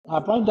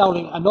Brian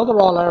Dowling, another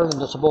All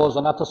Ireland, I suppose,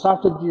 and at the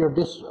start of the year,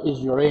 this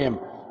is your aim.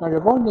 Now you're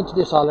going into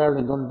this All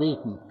Ireland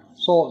unbeaten,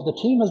 so the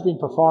team has been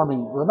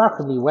performing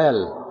remarkably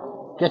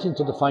well, getting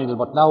to the final,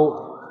 but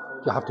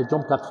now you have to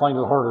jump that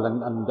final hurdle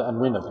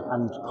and win it.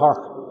 And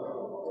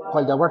Cork,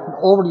 while they weren't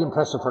overly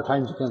impressive for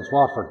times against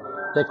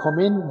Waterford, they come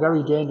in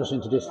very dangerous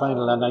into this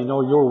final, and I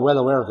know you're well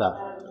aware of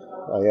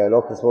that. Yeah,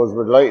 look, I suppose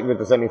we're delighted with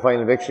the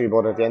semi-final victory,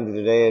 but at the end of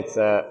the day, it's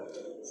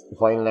the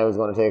final now is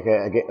going to take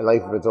a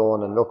life of its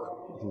own. And look,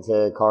 you can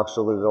say Cork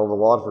struggled over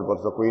Waterford,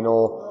 but look, we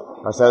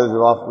know ourselves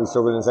we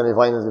struggled in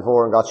semi-finals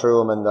before and got through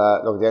them. And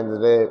look, at the end of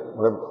the day,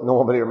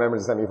 nobody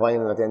remembers the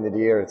semi-final at the end of the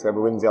year. It's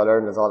whoever wins the All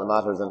Ireland, that's all that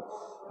matters. And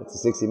it's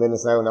the 60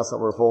 minutes now, and that's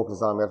what we're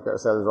focused on. We have to get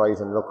ourselves right.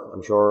 And look,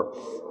 I'm sure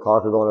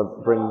Cork are going to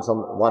bring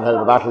one hell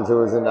of a battle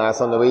to us in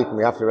Sunday week, and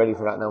we have to be ready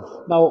for that now.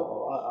 Now,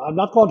 I'm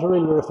not going to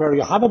really refer,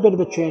 you have a bit of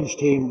a changed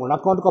team. We're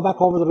not going to go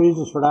back over the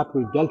reasons for that.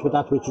 We've dealt with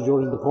that with you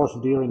during the course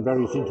of the year in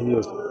various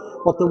interviews.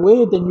 But the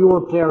way the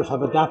newer players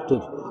have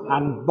adapted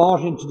and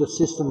bought into the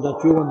system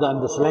that you and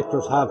the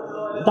selectors have,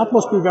 that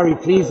must be very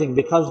pleasing,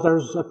 because there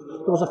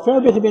was a fair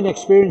bit of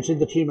inexperience in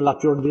the team a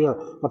lot during the year,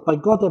 but by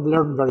God, they've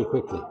learned very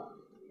quickly.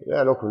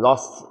 Yeah, look, we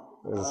lost,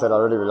 as I said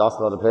already, we lost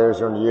a lot of players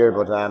during the year,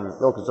 but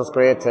look, it's just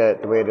great the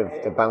way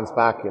they've bounced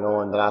back, in the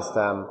last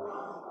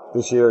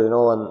this year, and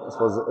I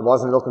suppose it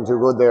wasn't looking too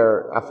good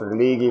there after the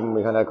league. Even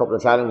we had a couple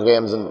of challenge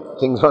games and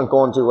things weren't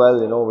going too well.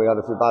 We had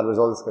a few bad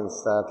results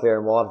against Clare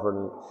and Waterford,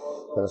 and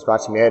kind of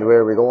scratching my head, where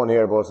are we going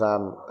here? But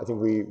I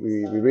think we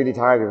really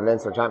targeted the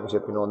Leinster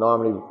Championship.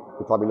 Normally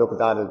we probably look at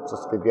that as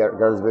just to give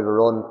girls a bit of a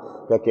run,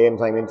 get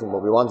game time into them, but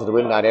we wanted to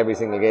win that every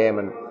single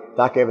game, and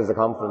that gave us the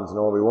confidence.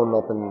 We won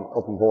up in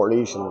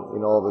Portlaoise, and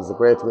it was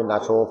great to win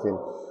that trophy. And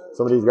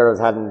some of these girls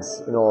hadn't,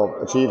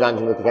 achieved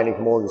anything with the Kenny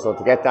Camogie, so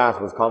to get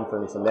that was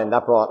confidence, and then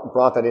that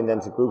brought that in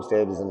then to group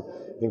stages. And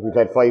I think we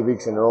played 5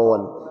 weeks in a row,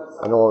 and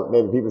I know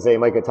maybe people say you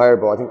might get tired,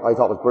 but I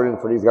thought it was brilliant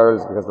for these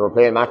girls, because they were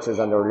playing matches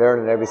and they were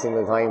learning every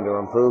single time, they were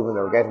improving,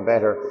 they were getting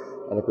better,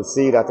 and I could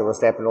see that they were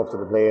stepping up to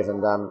the plate.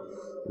 And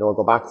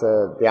go back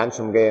to the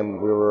Antrim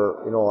game, we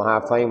were,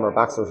 half time, our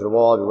backs were to the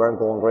wall, we weren't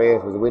going great,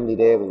 it was a windy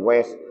day, it was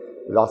wet.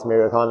 We lost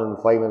Mary O'Connell,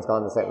 5 minutes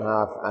gone in the second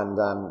half, and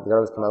the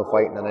girls came out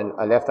fighting, and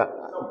I left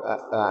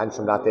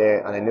Antrim that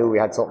day, and I knew we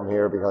had something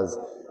here, because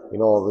it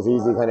was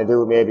easy to kind of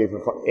do it maybe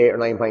for 8 or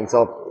 9 points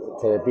up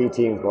to beat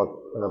teams, but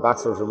when our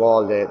backs were to the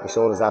wall, they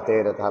showed us that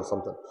day that they have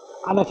something.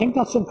 And I think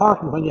that's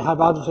important when you have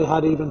obviously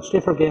had even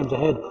stiffer games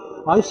ahead.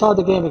 I saw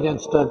the game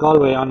against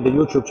Galway on the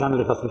YouTube channel,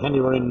 because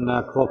Kilkenny were in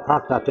Croke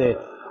Park that day,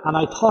 and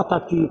I thought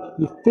that you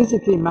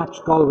physically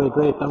matched Galway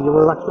great, and you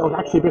were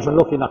actually a bit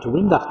unlucky not to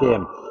win that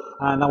game.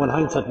 Now in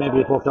hindsight, maybe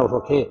it worked out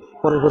okay,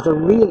 but it was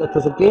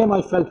a game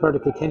I felt where the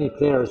Kilkenny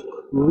players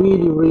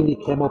really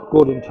came up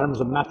good in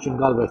terms of matching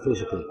Galway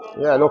physically.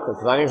 Yeah, look,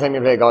 anytime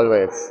you play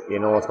Galway, it's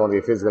it's going to be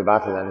a physical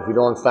battle, and if you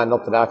don't stand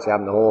up to that, you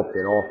haven't the hope.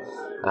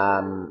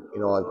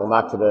 Going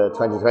back to the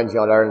 2020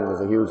 All Ireland,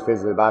 there's a huge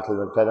physical battle.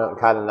 We played out in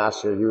Callan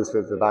last year, a huge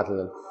physical battle,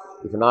 and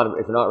if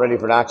you're not ready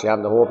for that, you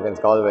haven't the hope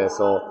against Galway.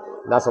 So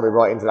that's what we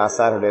brought into last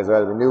Saturday as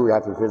well. We knew we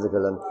had to be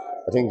physical, and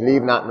I think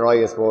leaving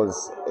Athenry, I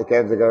suppose, it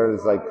gave the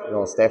girls like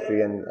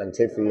Steffi and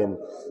Tiffy and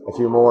a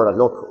few more that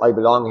look, I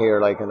belong here,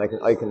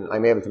 and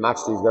I'm able to match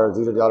these girls.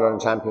 These are the All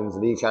Ireland champions,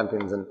 the league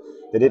champions, and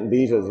they didn't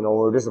beat us. We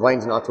were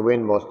disappointed not to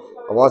win, but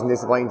I wasn't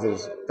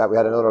disappointed that we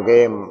had another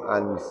game,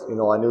 and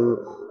I knew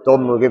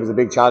Dublin would give us a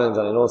big challenge,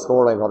 and I know the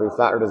scoreline probably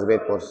flattered us a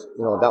bit, but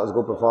that was a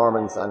good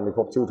performance, and we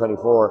put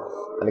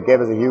 224, and it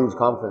gave us a huge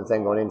confidence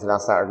then going into that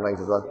Saturday night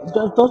as well.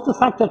 Does the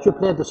fact that you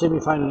played the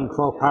semi-final in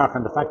Croke Park,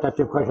 and the fact that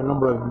you've quite a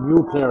number of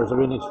new players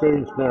or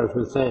inexperienced players,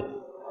 will say,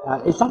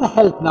 is that a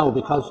help now?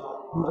 Because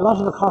a lot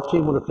of the Cork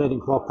team would have played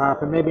in Croke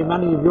Park, and maybe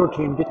many of your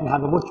team didn't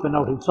have much of an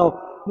outing, so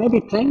maybe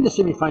playing the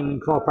semi-final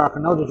in Croke Park,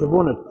 and now that you've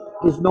won it,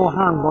 is no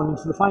harm going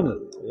into the final.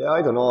 Yeah,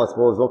 I don't know. I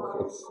suppose, look,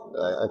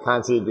 I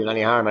can't see it being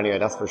any harm anyway,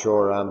 that's for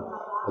sure.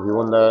 If we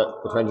won the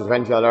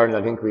 2020 All Ireland,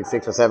 I think we had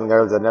 6 or 7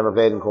 girls that never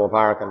played in Croke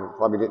Park, and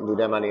probably didn't do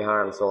them any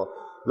harm. So,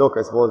 look,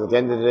 I suppose at the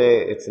end of the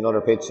day, it's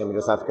another pitch, and we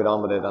just have to get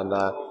on with it, and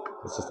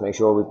it's just to make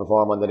sure we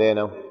perform on the day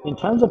now. In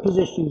terms of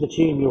positioning the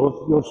team, you have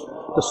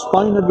the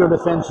spine of your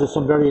defence is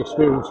some very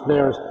experienced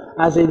players,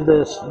 as in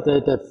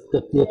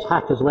the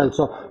attack as well.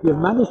 So you've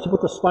managed to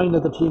put the spine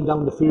of the team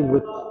down the field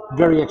with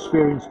very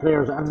experienced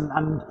players,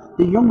 and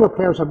the younger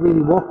players have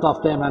really worked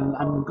off them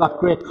and got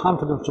great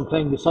confidence from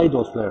playing beside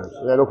those players.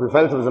 Yeah, look, we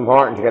felt it was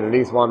important to get at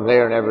least one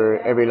player in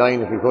every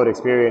line if we could,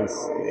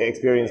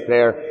 experienced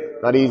player.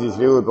 Not easy to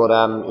do it, but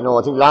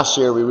I think last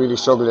year we really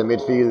struggled in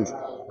midfield.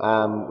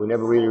 We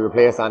never really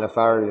replaced Anna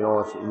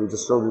Farrell. We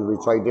just struggled. We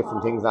tried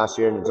different things last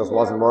year, and it just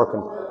wasn't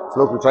working. So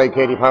look, we tried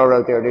Katie Power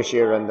out there this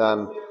year, and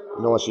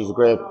she's a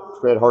great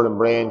hurling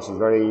brain. She's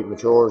very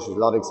mature. She's a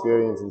lot of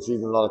experience, and she's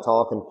done a lot of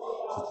talking.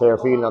 She's Claire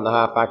Phelan on the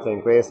half back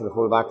line, Grace on the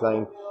full back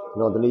line.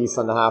 Denise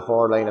on the half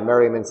forward line, and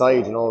Miriam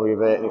inside. We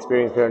have an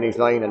experienced player in each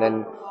line, and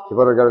then the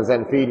other girls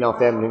then feeding off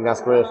them. I think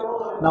that's great.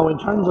 Now, in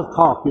terms of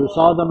Cork, you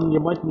saw them. You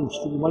might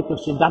have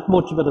seen that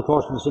much of it, of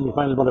course, in the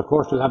semi-final, but of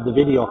course you'll have the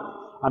video.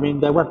 I mean,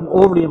 they weren't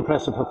overly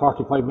impressive for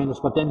 45 minutes,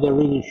 but then they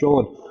really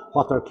showed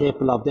what they're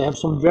capable of. They have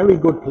some very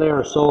good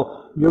players,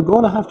 so you're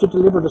going to have to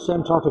deliver the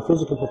same sort of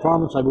physical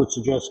performance, I would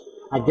suggest,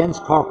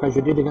 against Cork as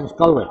you did against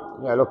Galway.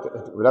 Yeah, look,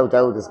 without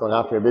doubt, it's going to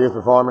have to be a bigger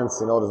performance.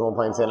 You know, there's no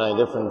point saying any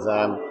different.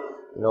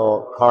 You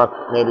know, Cork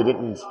maybe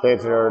didn't play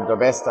to their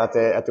best at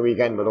the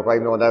weekend, but look,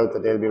 I've no doubt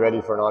that they'll be ready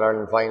for an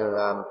All-Ireland final.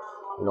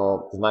 You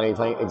know, there's many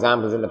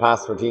examples in the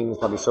past where teams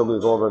probably struggle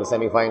to go over the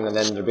semi-final and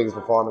then their biggest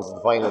performance is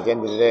the final. At the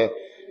end of the day,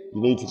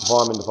 you need to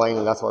perform in the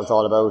final. That's what it's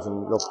all about.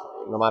 And look,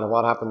 no matter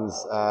what happens,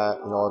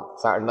 you know,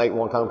 Saturday night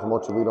won't count for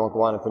much if we don't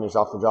go on and finish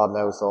off the job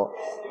now. So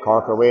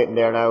Cork are waiting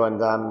there now, and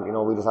you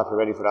know, we just have to be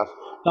ready for that.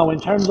 Now, in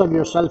terms of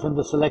yourself and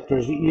the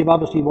selectors, you've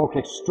obviously worked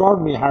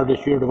extraordinarily hard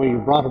this year the way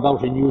you've brought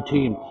about a new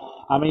team.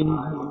 I mean,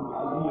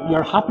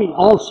 you're happy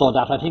also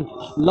that I think,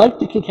 like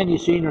the Kilkenny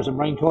seniors and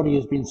Brian Tony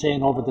has been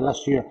saying over the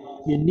last year,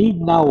 you need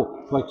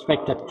now to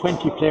expect that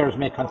 20 players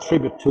may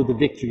contribute to the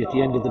victory at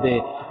the end of the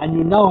day. And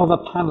you now have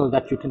a panel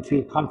that you can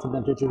feel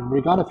confident that you can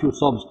bring on a few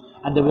subs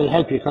and they will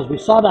help you, because we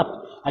saw that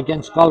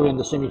against Galway in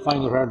the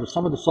semi-final where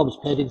some of the subs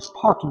played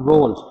important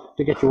roles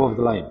to get you over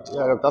the line.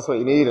 Yeah, look, that's what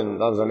you need,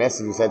 and that was our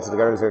message we said to the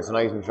girls here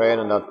tonight in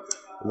training, that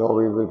you know,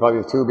 we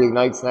probably have 2 big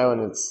nights now,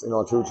 and it's, you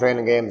know, 2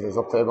 training games. It's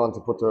up to everyone to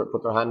put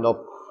their hand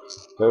up.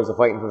 Players are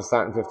fighting for the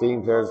starting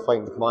 15, players are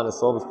fighting to come on as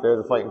subs, players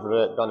are fighting for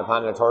on the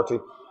panel of 30.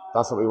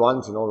 That's what we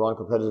want, you know, we want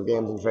competitive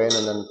games in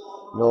training. And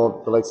you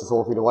know, the likes of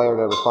Sophie Dwyer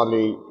there was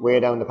probably way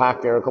down the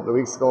pack there a couple of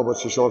weeks ago, but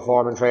she showed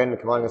form in training.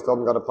 Come on against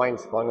Dublin, got a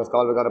point, come on against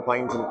Galway, got a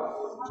point. And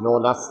you know,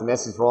 and that's the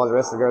message for all the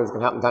rest of the girls. It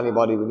can happen to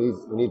anybody. We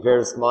need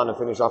players to come on and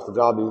finish off the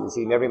job. You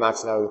see in every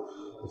match now,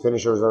 the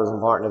finishers are as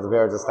important as the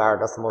players at the start.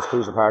 That's the most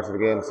crucial part of the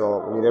game.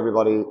 So we need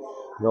everybody,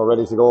 you know,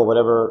 ready to go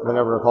whenever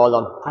we're called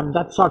on. And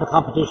that sort of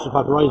competition is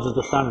what rises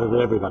the standard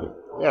of everybody.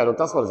 Yeah, look,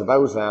 that's what it's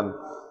about.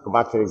 Go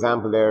back to the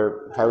example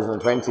there,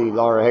 2020,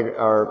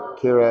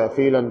 Ciara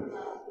Phelan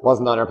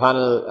wasn't on her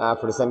panel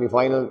for the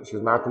semi-final. She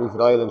was marking Aoife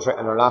Doyle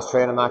in her last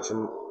training match,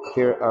 and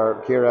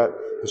Ciara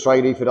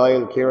destroyed Aoife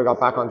Doyle. Ciara got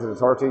back onto the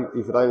 30.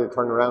 Aoife Doyle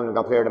turned around and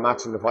got player of the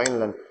match in the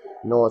final, and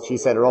you know, she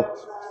set her up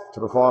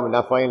to perform in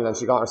that final, and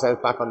she got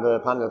herself back on the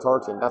panel of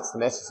 30, and that's the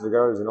message to the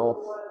girls, you know.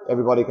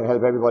 Everybody can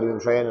help everybody in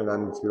training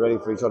and be ready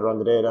for each other on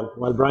the day then.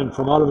 Well, Brian,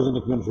 from all of us in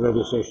the community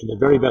radio station, the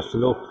very best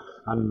of luck,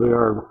 and we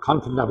are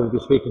confident that we'll be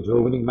speaking to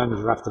a winning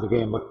manager after the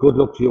game, but good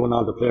luck to you and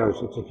all the players.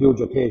 It's a huge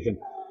occasion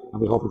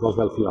and we hope it goes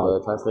well for you all.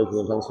 Thanks, Nicky,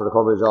 and thanks for the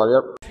coverage all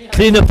year.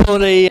 Clean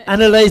Pony,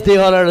 analyse the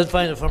All-Ireland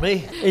final for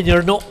me in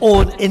your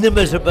own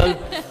inimitable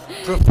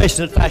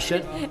professional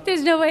fashion.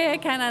 There's no way I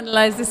can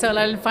analyse this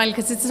All-Ireland final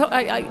because it's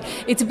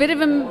a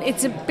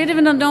bit of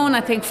an unknown,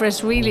 I think, for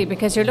us really,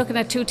 because you're looking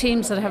at 2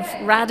 teams that have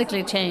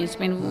radically changed.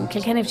 I mean,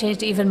 Kilkenny have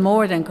changed even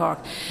more than Cork.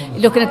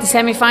 Looking at the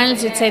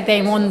semi-finals, you'd say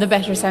they won the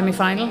better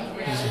semi-final.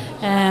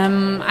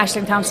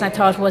 Aisling Thompson, I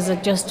thought, was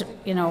just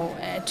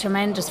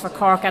tremendous for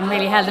Cork and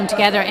really held them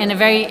together in a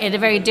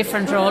very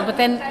different role. But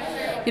then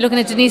you're looking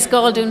at Denise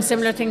Gall doing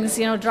similar things,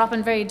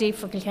 dropping very deep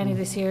for Kilkenny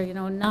this year,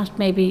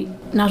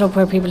 not up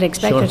where people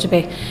expect her to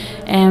be.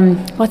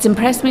 What's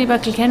impressed me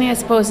about Kilkenny, I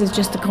suppose, is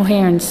just the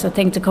coherence. I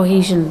think the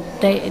cohesion.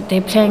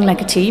 They're playing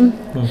like a team,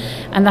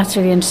 and that's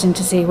really interesting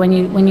to see when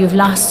you've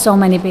lost so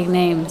many big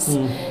names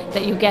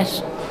that you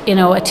get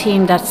a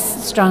team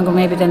that's stronger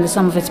maybe than the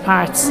sum of its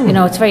parts.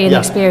 It's very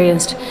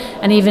inexperienced.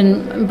 And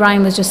even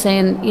Brian was just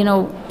saying,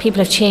 people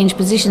have changed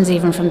positions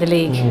even from the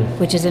league,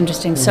 which is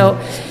interesting. So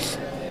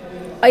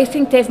I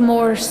think they've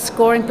more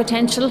scoring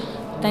potential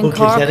than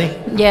Cork.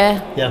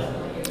 Yeah.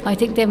 I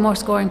think they have more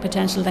scoring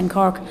potential than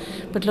Cork.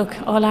 But look,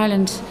 All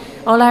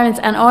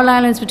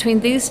Irelands between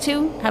these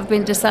two have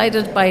been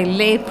decided by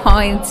late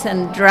points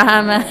and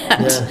drama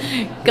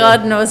and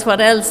God knows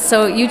what else.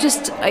 So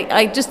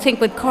I just think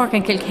with Cork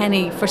and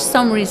Kilkenny, for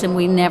some reason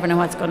we never know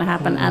what's going to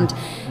happen, and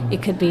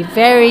it could be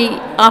very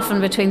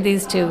often between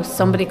these two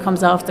somebody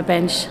comes off the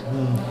bench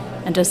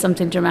and does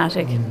something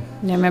dramatic.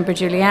 Remember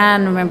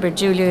Julianne, remember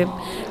Julia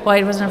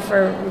White, wasn't it,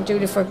 for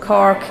Julia for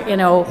Cork,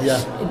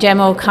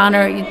 Gemma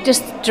O'Connor.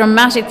 Just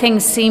dramatic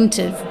things seem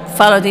to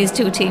follow these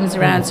two teams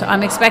around. So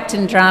I'm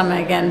expecting drama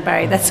again,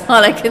 Barry. That's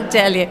all I can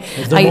tell you.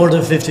 Is there more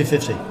than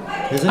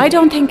 50-50? Is it? I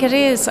don't think it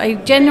is. I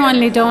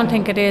genuinely don't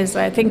think it is.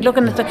 I think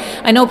looking at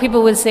I know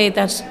people will say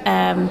that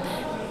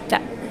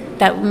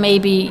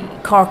maybe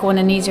Cork won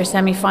an easier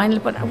semi-final,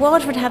 but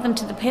Waterford had them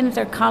to the pin of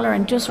their collar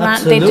and just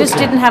ran. They just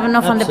didn't have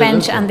enough on the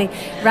bench, and they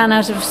ran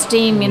out of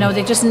steam.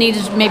 They just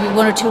needed maybe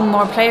 1 or 2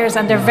 more players,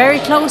 and they're very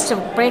close to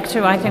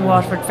breakthrough. I think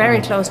Waterford very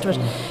close to it.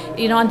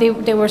 And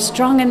they were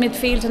strong in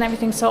midfield and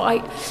everything. So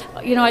I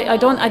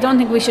don't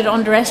think we should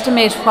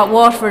underestimate what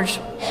Waterford,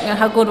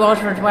 how good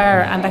Waterford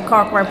were, and that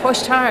Cork were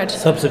pushed hard.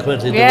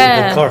 Subsequently,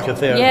 the Cork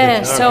affair.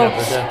 Yeah.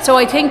 So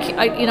I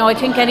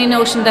think any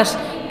notion that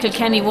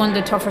Kilkenny won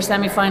the tougher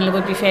semi-final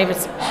would be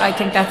favourites, I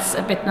think that's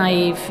a bit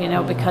naive,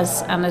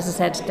 because, and as I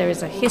said, there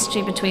is a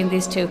history between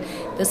these two.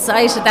 The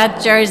sight of that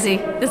jersey,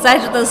 the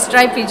sight of those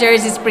stripy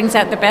jerseys brings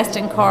out the best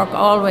in Cork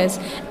always,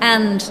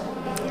 and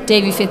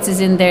Davy Fitz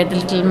is in there, the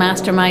little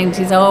mastermind.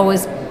 He's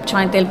always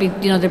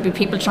there'll be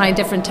people trying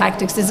different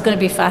tactics. This is going to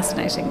be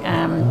fascinating.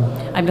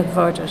 I'm looking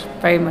forward to it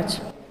very much.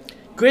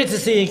 Great to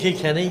see you in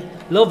Kilkenny.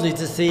 Lovely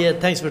to see you.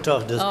 Thanks for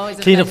talking to us. Always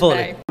a Cliona pleasure,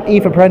 Foley.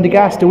 Aoife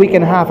Prendergast, a week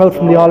and a half out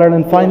from the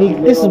All-Ireland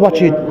final. This is what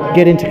you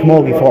get into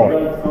camogie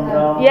for.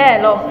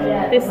 Yeah,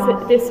 look,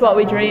 this is what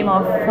we dream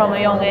of from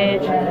a young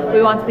age.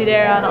 We want to be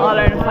there on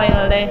All-Ireland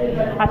final day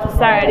at the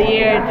start of the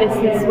year.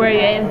 This is where you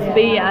aim to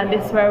be, and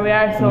this is where we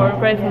are, so we're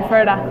grateful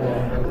for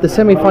that. The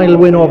semi-final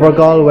win over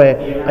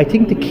Galway, I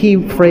think the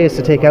key phrase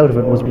to take out of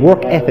it was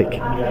work ethic.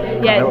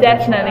 Yeah,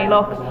 definitely.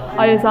 Look,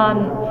 I was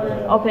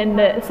up in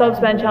the subs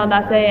bench on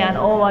that day, and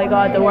oh my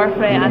god, the work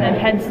rate and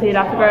intensity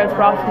that the girls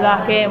brought to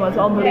that game was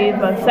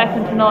unbelievable,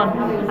 second to none,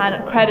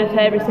 and credit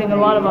to every single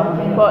one of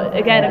them. But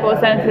again, it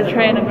goes down to the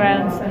training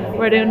grounds.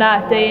 We're doing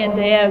that day in,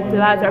 day out. The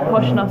lads are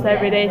pushing us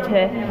every day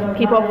to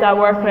keep up that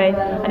work rate,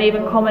 and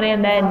even coming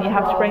in then you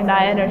have to bring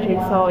that energy.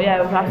 So yeah,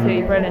 it was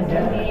absolutely brilliant.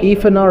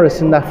 Aoife Norris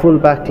in that full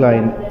back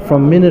line,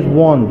 from minute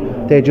one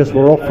they just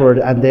were up for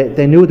it, and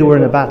they knew they were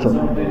in a battle.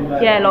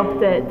 Yeah, look,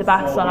 the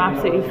backs done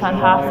absolutely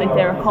fantastic.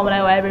 They were coming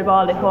out every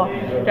ball, they put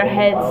their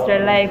heads,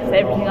 their legs,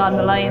 everything on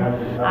the line,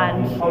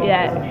 and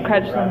yeah,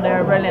 credit to them, they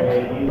were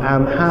brilliant.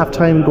 Half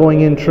time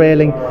going in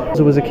trailing,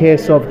 so it was a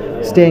case of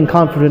staying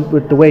confident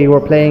with the way you were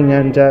playing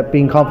and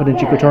being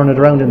confident you could turn it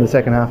around in the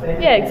second half.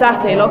 Yeah,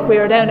 exactly. Look, we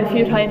were down a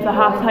few times at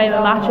half time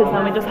in matches,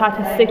 and we just had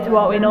to stick to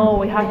what we know.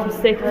 We had to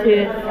stick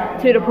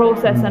to the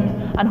process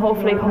and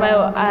hopefully come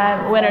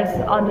out winners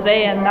on the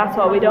day, and that's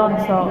what we done.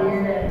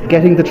 So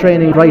getting the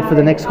training right for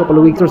the next couple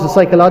of weeks, there's a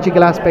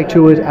psychological aspect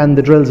to it, and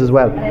the drills as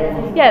well.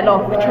 Yeah,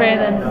 look,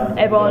 training,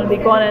 everyone will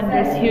be gunning.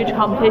 There's huge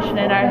competition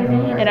in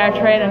our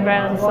training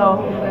ground,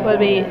 so we'll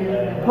be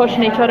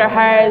pushing each other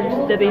hard.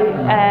 There'll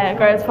be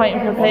girls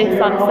fighting for place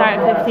on the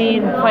starting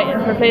 15,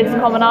 fighting for place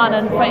coming on,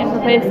 and fighting for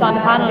place on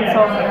the panel.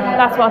 So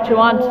that's what you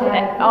want.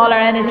 All our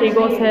energy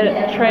goes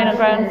to training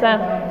grounds then.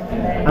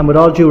 And with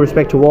all due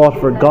respect to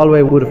Waterford,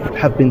 Galway would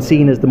have been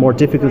seen as the more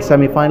difficult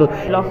semi-final.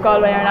 Look,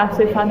 Galway are an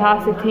absolutely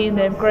fantastic team.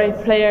 They have great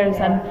players,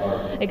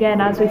 and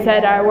again, as we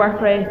said, our work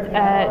rate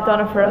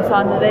done it for us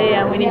on the day,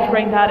 and we need to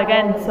bring that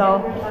again.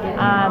 So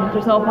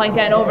there's no point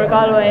getting over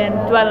Galway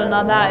and dwelling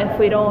on that if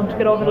we don't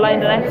get over the line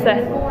the next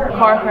day.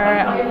 Cork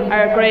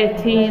are a great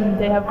team.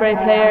 They have great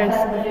players,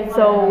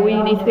 so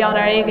we need to be on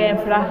our A game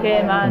for that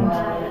game,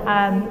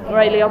 and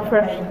rightly up for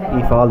it.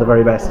 Aoife, all the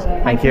very best.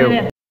 Thank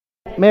you.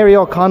 Mary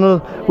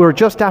O'Connell, we were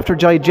just after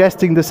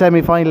digesting the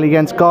semi-final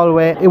against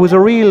Galway. It was a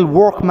real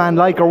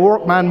workman-like or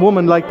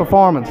workman-woman-like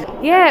performance.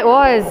 Yeah, it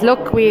was.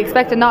 Look, we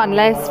expected nothing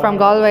less from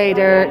Galway.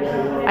 They're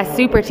a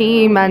super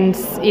team, and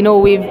you know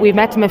we've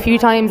met them a few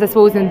times, I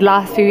suppose, in the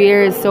last few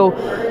years. So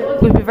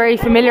we've been very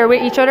familiar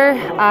with each other,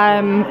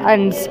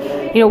 and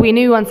you know we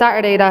knew on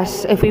Saturday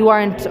that if we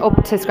weren't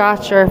up to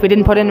scratch or if we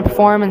didn't put in a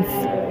performance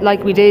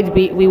like we did,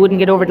 we wouldn't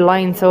get over the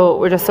line. So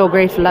we're just so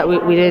grateful that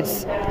we did.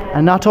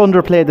 And not to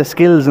underplay the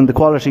skills and the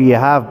quality you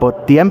have,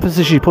 but the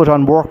emphasis you put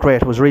on work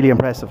rate was really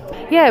impressive.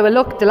 Yeah, well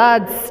look, the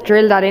lads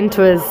drilled that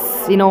into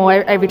us, you know,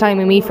 every time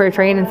we meet for a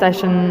training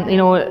session. You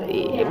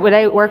know,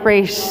 without work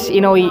rate, you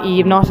know,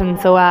 you've nothing.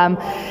 So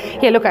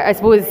yeah, look, I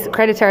suppose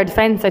credit to our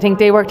defence. I think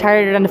they worked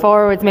harder than the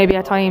forwards maybe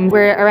at times.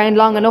 We're around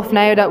long enough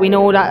now that we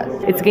know that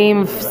it's a game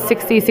of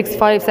 60,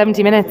 65,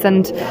 70 minutes,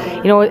 and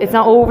you know, it's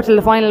not over till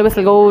the final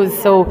whistle goes.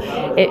 So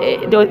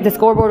the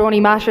scoreboard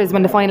only matters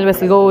when the final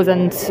whistle goes,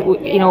 and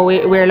you know,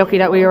 we're lucky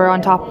that we were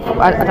on top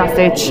at that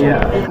stage.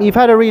 Yeah. You've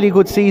had a really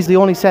good season. The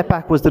only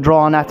setback was the draw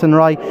on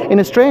Athenry. In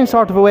a strange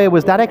sort of a way,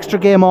 was that extra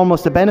game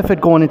almost a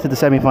benefit going into the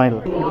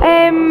semi-final?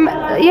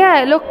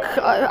 Yeah, look,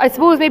 I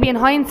suppose maybe in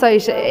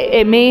hindsight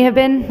it may have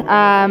been,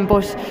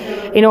 but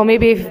you know,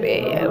 maybe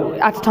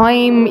if, at the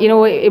time, you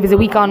know, it was a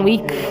week on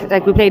week.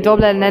 Like we played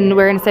Dublin and then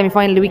we're in the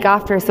semi-final the week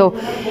after. So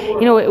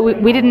you know,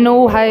 we didn't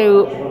know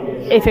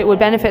if it would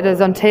benefit us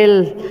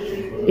until,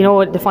 you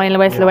know, the final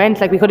whistle went.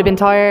 Like we could have been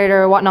tired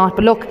or whatnot,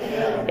 but look,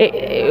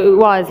 it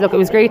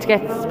was great to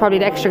get probably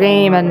the extra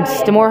game, and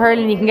the more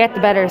hurling you can get,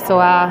 the better. So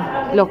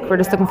look, we're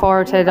just looking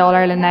forward to the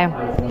All-Ireland now.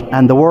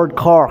 And the word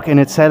Cork in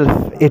itself,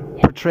 it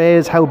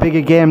portrays how big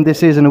a game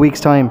this is in a week's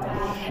time.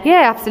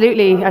 Yeah,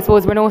 absolutely. I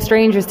suppose we're no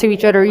strangers to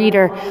each other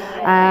either.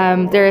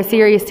 They're a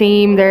serious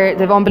team.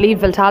 They've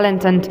unbelievable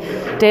talent, and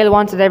they'll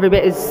want it every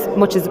bit as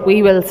much as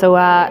we will. So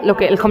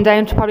look, it'll come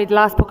down to probably the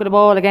last puck of the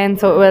ball again.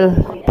 So it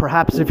will.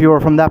 Perhaps if you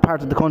were from that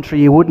part of the country,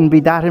 you wouldn't be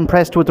that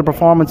impressed with the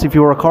performance if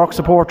you were a Cork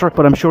supporter.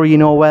 But I'm sure you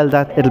know well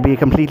that it'll be a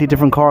completely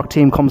different Cork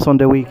team come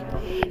Sunday week.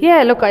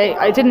 Yeah, look,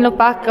 I didn't look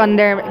back on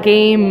their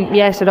game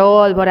yet at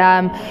all, but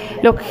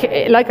look,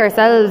 like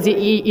ourselves,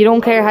 you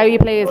don't care how you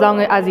play as long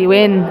as you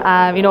win.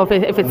 You know,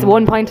 if it's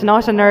 1 point to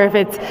nothing or if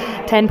it's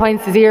 10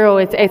 points to 0,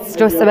 it's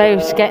just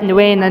about getting the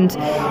win, and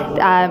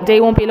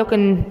they won't be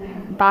looking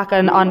back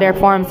on their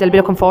performance. They'll be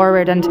looking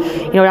forward, and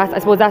you know, I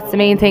suppose that's the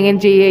main thing in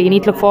GAA. You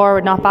need to look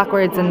forward, not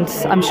backwards, and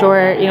I'm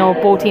sure, you know,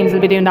 both teams will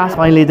be doing that.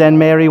 Finally then,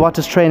 Mary, what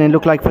does training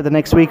look like for the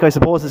next week? I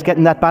suppose it's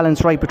getting that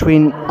balance right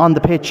between on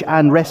the pitch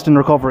and rest and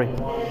recovery.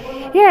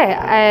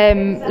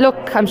 Yeah,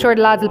 look, I'm sure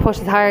the lads will push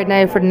us hard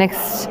now for the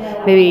next,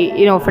 maybe,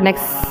 for the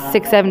next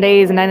 6-7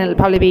 days, and then it'll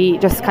probably be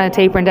just kind of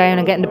tapering down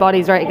and getting the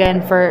bodies right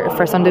again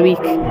for Sunday week.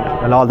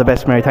 Well, all the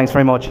best, Mary. Thanks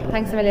very much.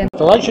 Thanks a million.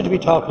 Delighted to be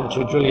talking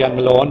to Julianne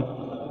Malone,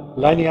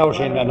 lining out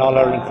in an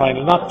All-Ireland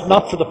final,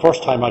 not for the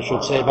first time I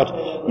should say, but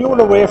you were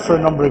away for a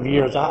number of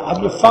years.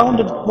 Have you found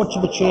much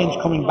of a change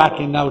coming back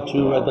in now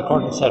to the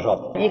current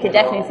setup? You can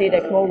definitely see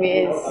that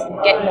Camogie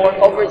is getting more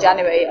coverage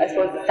anyway. I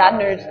suppose the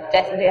standard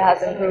definitely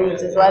has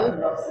improved as well.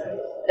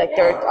 Like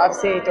there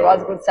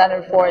was a good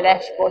standard before I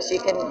left, but you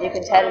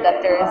can tell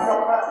that there's,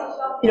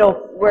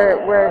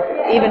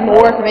 we're even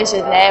more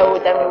committed now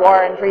than we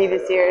were in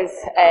previous years.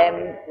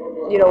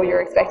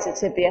 You're expected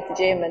to be at the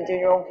gym and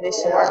doing your own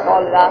conditioning work,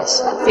 all of that.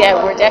 So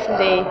yeah,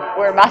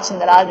 we're matching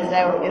the lads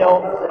now.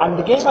 And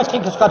the game, I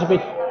think, has got a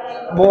bit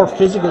more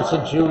physical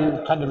since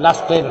you kind of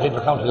last played at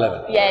inter-county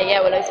level.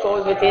 Yeah. Well, I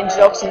suppose with the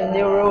introduction of the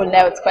new rule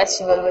now, it's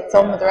questionable with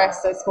some of the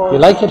rest. I suppose. You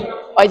like it?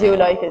 I do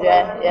like it.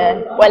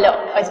 Yeah. Well,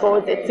 I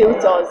suppose it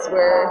suits us.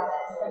 Where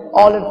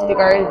all of the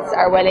girls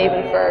are well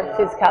able for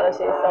physicality.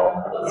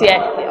 So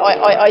yeah,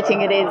 I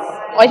think it is.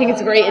 I think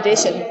it's a great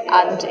addition,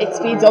 and it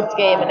speeds up the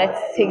game and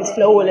lets things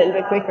flow a little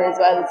bit quicker as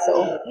well.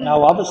 So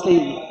now,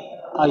 obviously,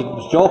 I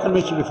was joking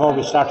with you before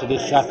we started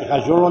this chat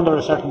because you're under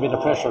a certain bit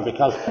of pressure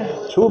because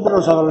two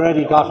brothers have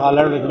already got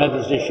All-Ireland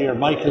medals this year,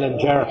 Michael and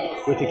Ger,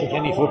 with the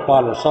Kilkenny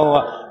footballers. So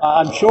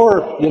I'm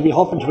sure you'll be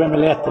hoping to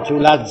emulate the two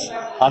lads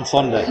on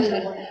Sunday.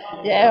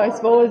 Yeah, I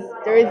suppose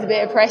there is a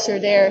bit of pressure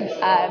there,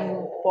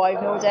 but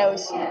I've no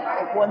doubt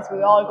if once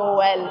we all go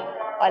well,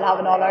 I'll have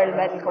an All-Ireland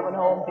medal coming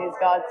home, please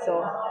God.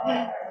 So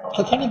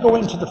Kilkenny go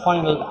into the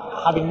final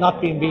having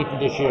not been beaten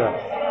this year.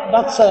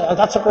 That's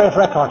a great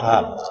record to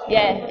have.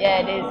 Yeah,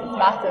 it is. It's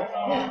massive.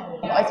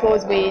 I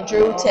suppose we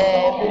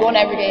won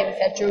every game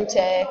except drew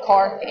to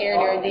Cork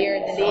earlier in the year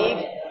in the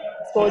league.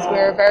 I suppose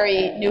we're a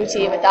very new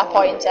team at that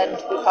point, and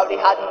we probably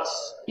hadn't,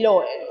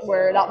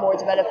 we're a lot more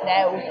developed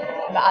now.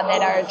 And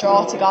then our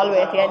draw to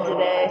Galway at the end of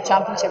the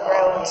championship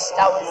round,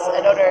 that was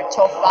another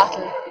tough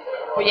battle.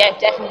 But yeah,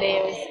 definitely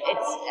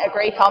it's a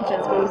great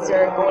confidence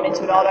booster going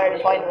into an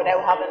All-Ireland final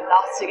without having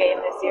lost a game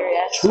this year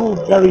yet. Two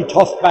very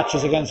tough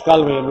matches against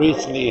Galway and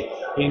recently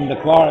in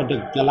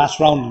the last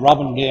round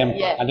robin game,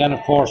 and then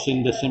of course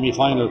in the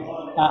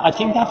semi-final. I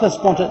think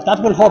that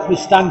will hopefully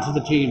stand to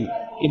the team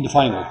in the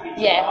final.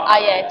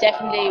 Yeah,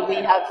 definitely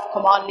we have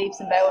come on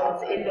leaps and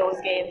bounds in those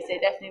games. They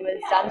definitely will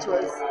stand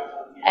to us.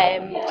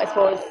 I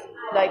suppose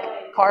like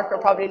Cork are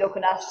probably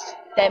looking at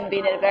them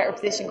being in a better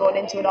position going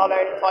into an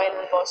All-Ireland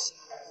final,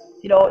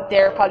 but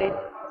they're probably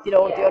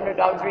the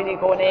underdogs really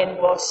going in,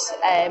 but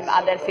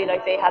and they'll feel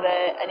like they had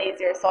an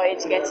easier side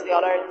to get to the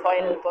All-Ireland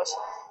final, but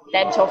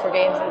then tougher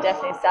games will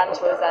definitely stand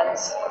to us,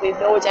 and we've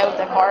no doubt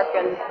that Cork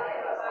will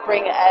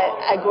bring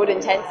a good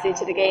intensity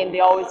to the game.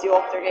 They always do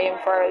up their game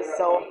for us,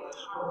 so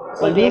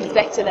we'll be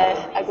expecting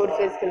a good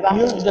physical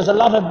battle. There's a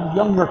lot of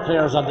younger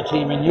players on the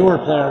team and newer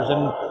players,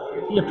 and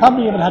you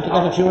probably even had to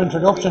get a few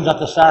introductions at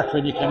the start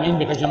when you came in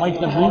because you might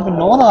not have even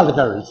known all the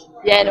girls.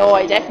 Yeah, no,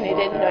 I definitely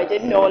didn't. I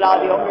didn't know a lot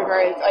of the younger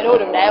girls. I know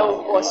them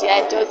now, but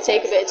yeah, it does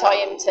take a bit of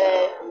time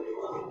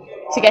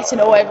to get to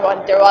know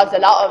everyone. There was a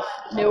lot of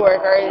newer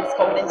girls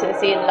coming into the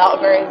scene, a lot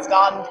of girls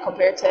gone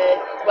compared to,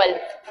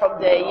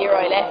 from the year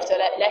I left. I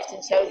left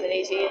in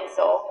 2018,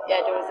 so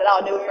yeah, there was a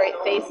lot of new great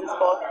faces,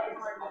 but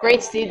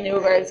great to see the new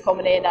girls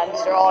coming in, and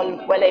they're all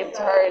well able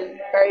to hurl,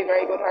 very,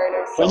 very good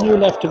hurlers. So. When you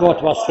left to go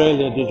to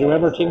Australia, did you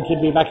ever think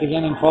you'd be back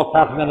again in Croke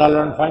Park in an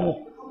All-Ireland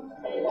final?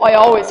 I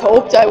always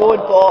hoped I would,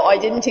 but I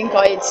didn't think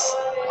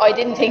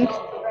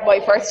my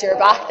first year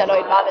back that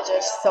I'd manage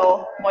it.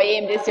 So my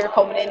aim this year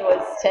coming in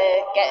was to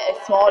get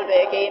a small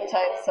bit of game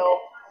time. So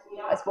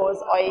I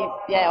suppose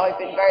I've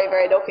been very,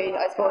 very lucky.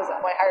 I suppose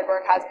my hard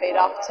work has paid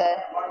off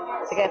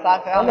to get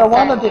back. You're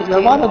one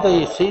of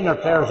the senior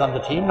players on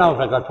the team now, if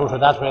I got put it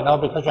that way now,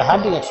 because you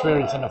had the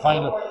experience in the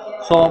final.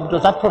 So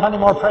does that put any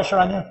more pressure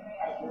on you?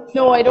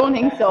 No, I don't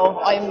think so.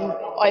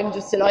 I'm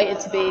just delighted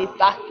to be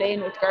back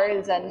playing with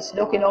girls and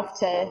lucky enough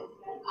to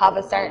have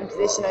a starting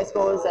position, I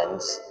suppose, and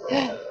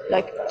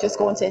just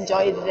going to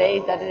enjoy the day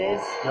that it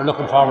is. You're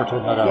looking forward to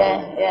it, no doubt.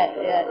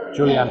 Yeah.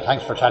 Julianne,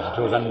 thanks for chatting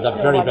to us, and the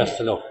very best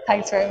of luck.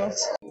 Thanks very much.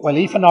 Well,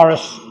 Aoife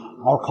Norris,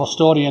 our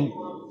custodian,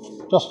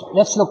 just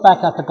let's look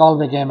back at the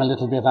Galway game a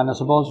little bit, and I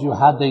suppose you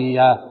had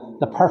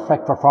the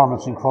perfect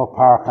performance in Croke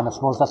Park, and I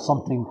suppose that's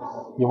something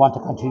you want to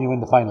continue in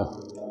the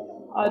final.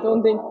 I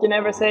don't think you can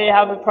ever say you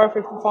have a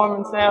perfect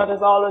performance now.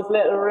 There's always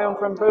little room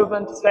for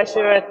improvement,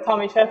 especially with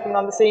Tommy Sheffield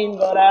on the scene.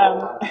 But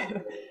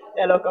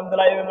yeah, look, I'm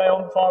delighted with my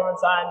own performance,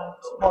 and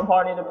more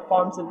importantly, the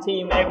performance of the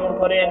team. Everyone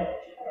put in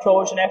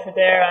Trojan effort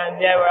there,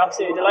 and yeah, we're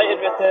absolutely delighted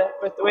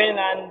with the win,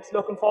 and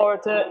looking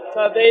forward to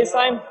 12 days'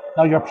 time.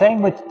 Now you're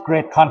playing with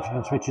great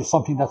confidence, which is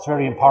something that's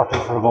very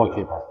important for a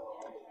goalkeeper.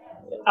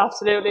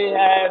 Absolutely,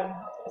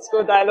 it's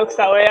good that it looks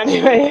that way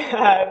anyway.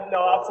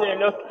 No, absolutely.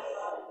 Look,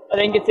 I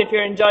think it's if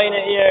you're enjoying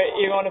it,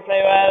 you're going to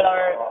play well,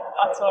 or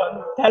That's what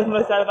I'm telling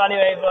myself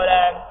anyway. But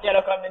yeah,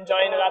 look, I'm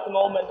enjoying it at the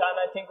moment, and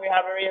I think we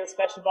have a real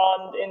special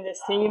bond in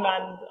this team,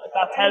 and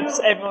that helps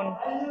everyone.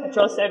 I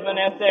trust everyone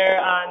out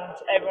there, and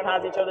everyone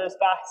has each other's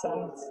backs,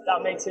 and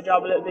that makes your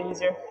job a little bit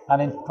easier.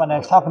 And when I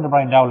was talking to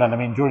Brian Dowland, I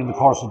mean, during the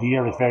course of the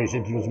year at various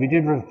interviews, we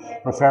did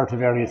refer to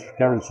various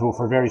girls who,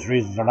 for various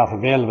reasons, are not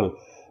available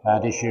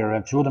this year,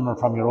 and two of them are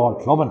from your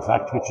own club, in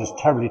fact, which is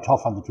terribly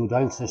tough on the two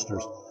Dial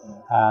sisters.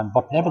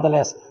 But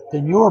nevertheless, the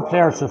newer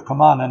players have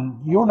come on, and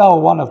you're now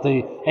one of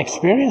the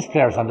experienced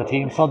players on the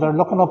team, so they're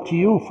looking up to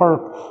you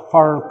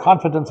for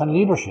confidence and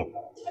leadership.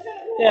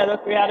 Yeah,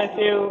 look, we had a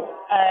few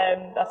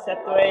that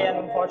stepped away,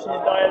 and unfortunately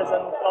Dials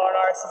and Lauren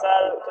Norris as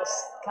well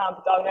just can't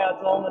be talking now at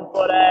the moment.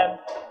 But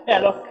yeah,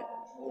 look,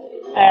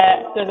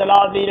 there's a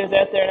lot of leaders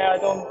out there now. I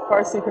don't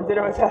personally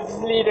consider myself as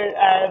a leader,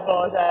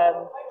 but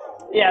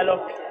yeah,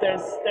 look,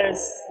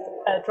 there's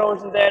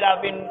Trojans there that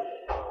have been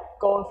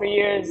going for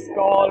years.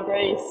 Gaul,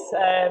 Grace,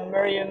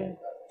 Miriam,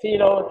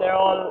 Philo, they're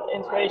all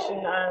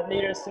inspiration and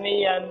leaders to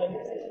me, and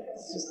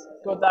it's just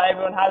good that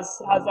everyone has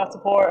that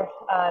support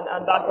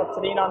and backup to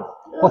lean on.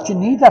 But you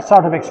need that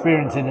sort of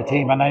experience in the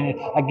team, and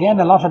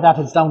again, a lot of that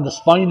is down the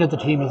spine of the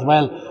team as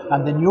well,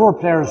 and the newer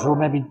players who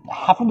maybe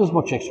haven't as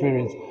much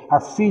experience are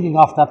feeding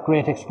off that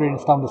great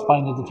experience down the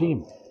spine of the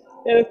team.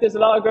 Yeah, look, there's a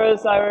lot of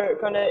girls that are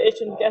kind of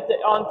itching to get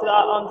onto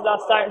that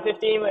starting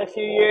 15 with a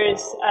few years,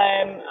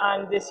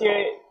 and this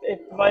year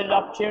it provided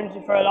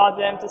opportunity for a lot of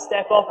them to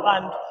step up,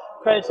 and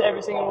credit to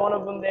every single one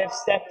of them. They've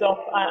stepped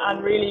up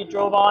and really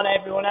drove on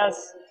everyone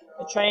else.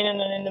 The training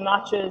and in the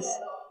matches,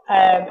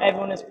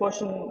 everyone is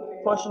pushing,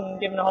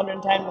 giving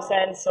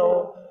 110%.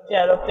 So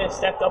yeah, look, they've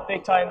stepped up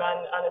big time,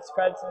 and it's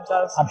credit to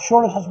themselves. I'm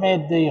sure it has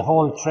made the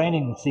whole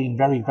training scene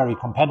very, very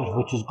competitive,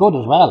 which is good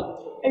as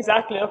well.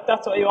 Exactly. Look,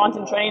 that's what you want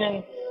in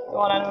training. You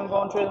want anyone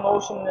going through the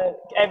motion,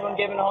 everyone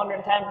giving 110%,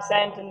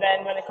 and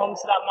then when it comes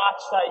to that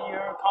match, that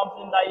you're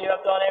confident that you have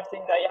done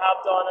everything that you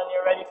have done and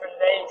you're ready for the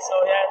day. So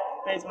yeah,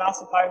 it plays a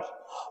massive part.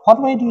 What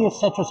way do you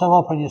set yourself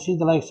up when you see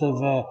the likes of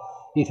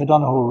Aoife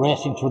Donoghue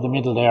racing through the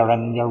middle there,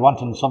 and you're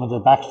wanting some of the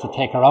backs to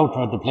take her out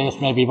of the place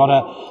maybe, but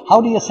how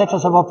do you set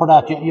yourself up for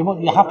that? You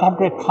have to have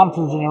great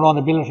confidence in your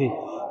own ability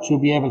to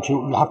be able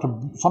to. You have to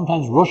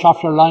sometimes rush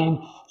off your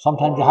line,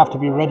 sometimes you have to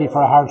be ready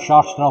for a hard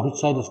shot to know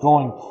which side it's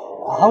going.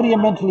 How do you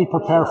mentally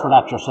prepare for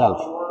that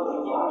yourself?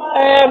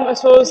 I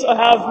suppose I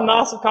have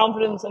massive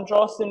confidence and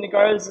trust in the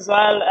girls as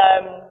well.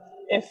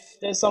 If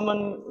there's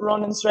someone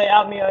running straight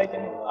at me,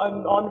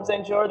 I'm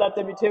 100% sure that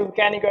there'll be two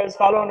Kenny girls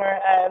following her.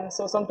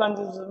 So sometimes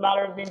it's a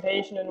matter of being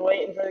patient and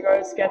waiting for the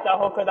girls to get that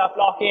hook or that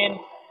block in,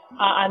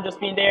 and just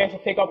being there to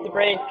pick up the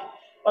break.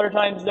 Other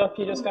times, look,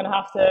 you just kind of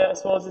have to, I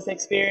suppose, it's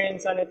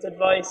experience and it's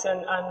advice,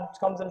 and it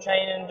comes in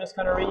training, just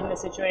kind of reading the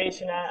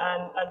situation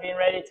and being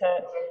ready to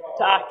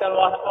act on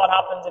what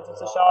happens if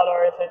it's a shot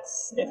or if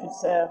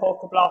it's a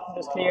hook or block, and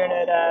just clearing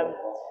it.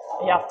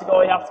 You have to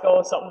go.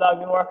 Something that I've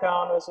been working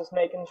on was just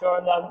making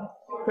sure that I'm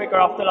quicker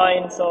off the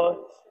line.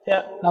 So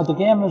yeah. Now the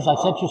game, as I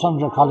said to some of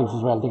your colleagues as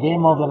well, the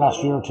game over the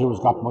last year or two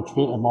has got much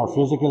more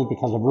physical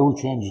because of rule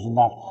changes and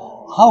that.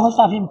 How has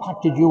that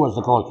impacted you as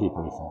the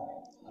goalkeeper, you think?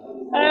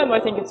 I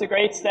think it's a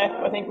great step.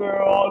 I think we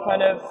were all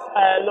kind of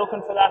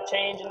looking for that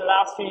change in the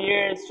last few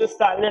years, just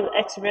that little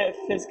extra bit of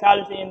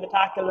physicality in the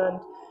tackle, and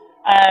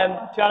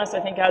to be honest,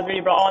 I think it has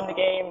really brought on the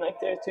game. Like,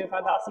 there's two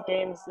fantastic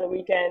games the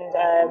weekend,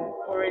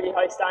 were really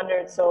high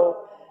standards. So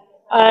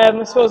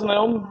I suppose my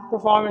own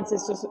performance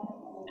is just,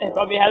 it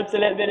probably helps a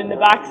little bit in the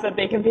backs that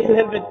they can be a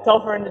little bit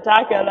tougher in the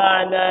tackle,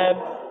 and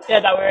yeah,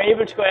 that we were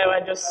able to go out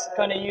and just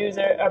kind of use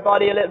our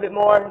body a little bit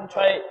more and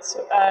try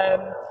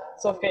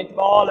suffocate the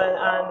ball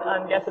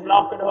and get the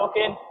block or the hook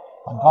in.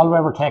 And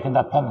Galway were taking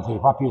that penalty,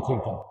 what were you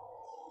thinking?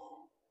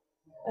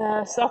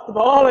 Stop the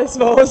ball, I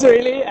suppose,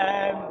 really.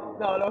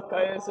 No, look,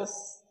 I was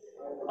just,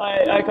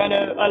 I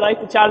like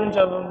the challenge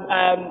of them.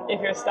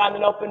 If you're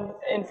standing up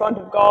in front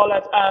of goal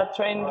at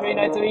training 3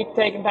 nights a week,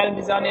 taking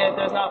penalties on you,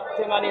 there's not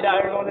too many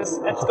that are going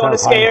to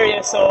scare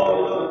you.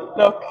 So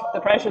look, the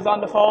pressure's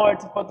on the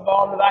forward to put the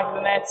ball in the back of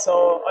the net.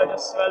 So I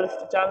just relished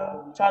the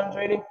challenge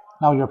really.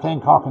 Now you're playing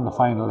Cork in the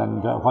final,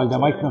 and while they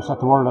might not set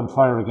the world on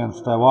fire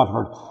against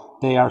Waterford,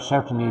 they are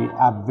certainly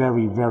a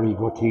very, very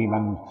good team,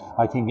 and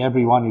I think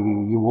every one of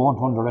you won't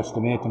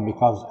underestimate them,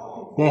 because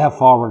they have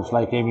forwards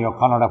like Amy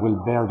O'Connor that will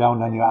bear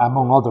down on you,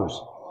 among others,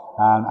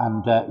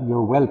 and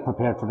you're well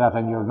prepared for that,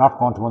 and you're not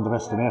going to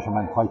underestimate them,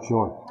 I'm quite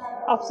sure.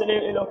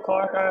 Absolutely. Look,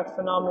 Cork are a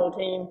phenomenal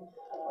team,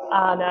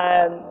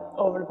 and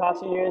over the past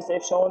few years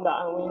they've shown that,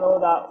 and we know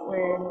that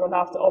we're going to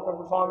have to up our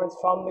performance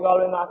from the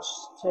Galway match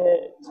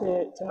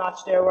to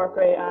match their work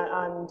rate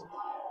and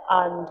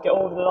get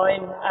over the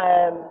line.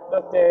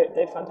 Look,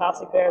 they're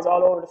fantastic players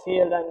all over the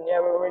field, and yeah,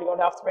 we're really going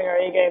to have to bring our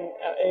A game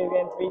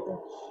to beat them.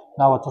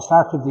 Now, at the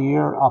start of the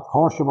year, of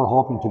course you were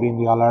hoping to be in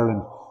the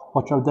All-Ireland,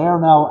 but you're there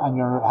now and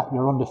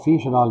you're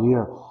undefeated all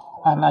year.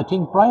 And I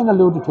think Brian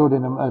alluded to it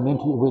in an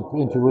interview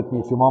with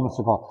me a few moments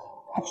ago.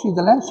 Actually,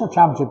 the Leinster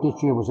Championship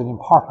this year was an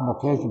important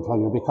occasion for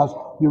you, because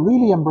you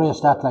really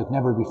embraced that like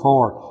never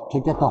before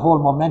to get the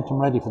whole momentum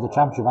ready for the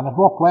championship, and it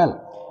worked well.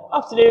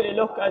 Absolutely.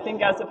 Look, I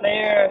think as a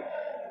player,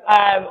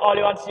 all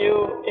you want to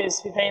do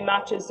is be playing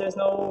matches. There's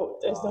no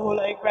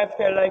like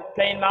replica like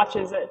playing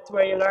matches. It's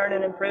where you learn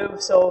and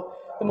improve. So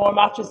the more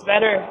matches, the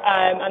better.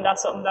 And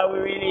that's something that we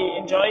really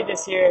enjoyed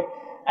this year.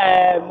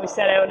 We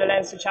set out in the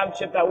Leinster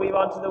Championship that we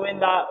wanted to win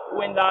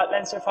that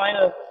Leinster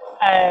final.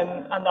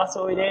 And that's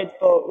what we did,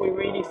 but we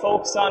really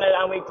focused on it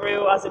and we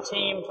grew as a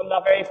team from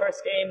that very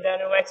first game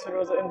down in Wexford. It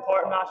was an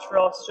important match for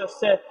us just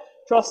to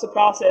trust the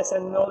process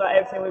and know that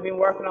everything we've been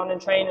working on in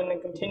training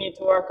and continue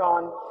to work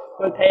on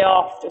will pay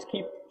off. Just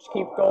keep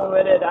going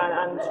with it,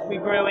 and we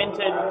grew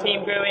into, the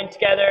team grew in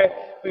together.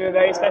 We were a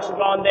very special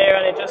bond there,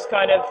 and it just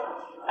kind of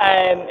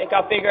it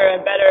got bigger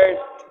and better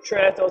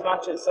throughout those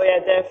matches. So yeah,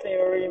 definitely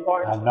were really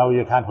important. And now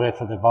you can't wait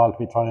for the ball to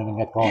be thrown in and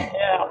get going.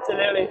 Yeah,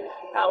 absolutely.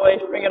 Can't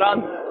wait. Bring it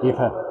on.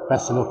 Aoife,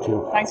 best of luck to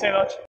you. Thanks very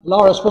much.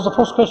 Laura, I suppose the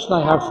first question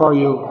I have for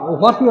you,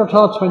 what were your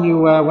thoughts when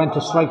you went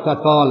to strike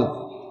that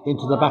ball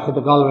into the back of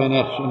the Galway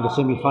net in the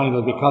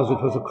semi-final, because it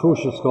was a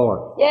crucial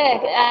score? Yeah,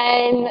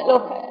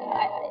 look,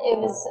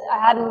 I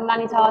hadn't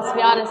many thoughts, to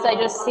be honest. I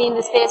just seen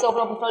the space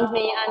open up in front of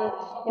me, and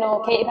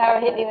Katie Power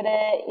hit me with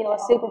a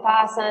super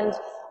pass, and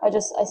I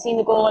seen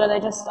the goal, and I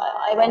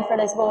went for it,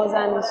 I suppose,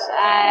 and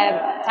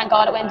thank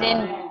God it went in.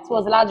 I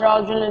suppose the lads are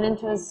all drilling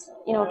into us,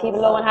 keep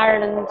it low and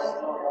hard, and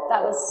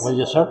that was... Well,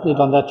 you certainly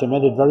done that. You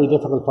made it very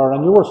difficult for her,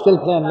 and you were still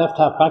playing left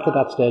half back at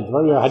that stage,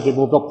 where you had you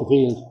moved up the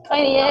field?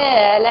 Kind of,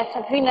 yeah,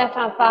 between left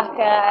half back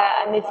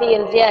and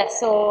midfield, yeah.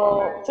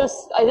 So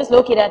I was just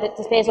lucky that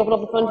the space opened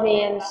up in front of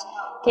me, and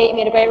Kate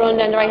made a great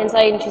run down the right hand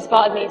side and she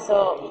spotted me.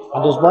 So.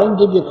 And does Brian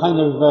give you kind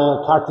of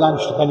carte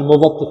blanche to kind of move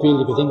up the field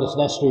if you think it's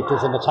necessary? If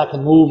there's an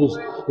attacking move,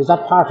 is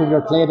that part of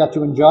your play that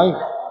you enjoy?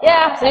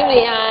 Yeah,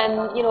 absolutely.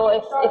 And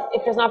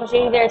if there's an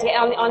opportunity there to get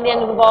on the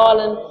end of the ball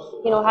and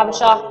have a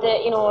shot,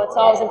 that it's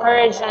always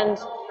encouraged. And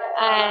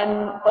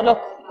but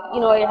look, you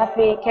have to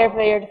be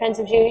careful of your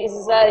defensive duties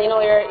as well.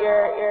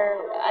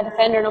 You're a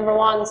defender number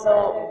one,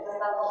 so.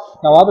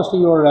 Now, obviously,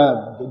 you're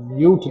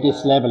new to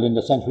this level in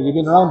the sense where you've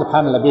been around the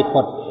panel a bit,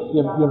 but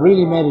you've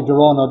really made it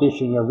your own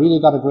audition. You've really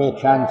got a great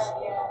chance,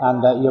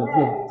 and you've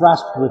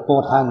grasped it with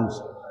both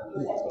hands.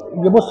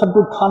 You must have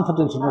good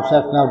confidence in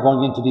yourself now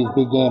going into these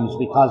big games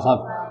because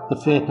of the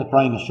faith that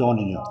Brian has shown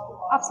in you.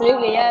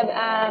 Absolutely, yeah.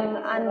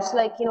 And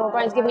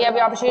Brian's given me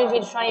every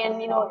opportunity to try and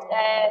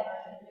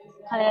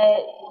kind of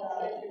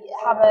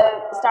have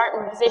a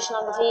starting position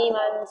on the team,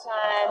 and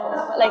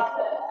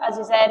as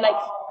you said,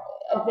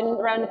 I've been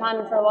around the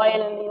panel for a while,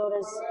 and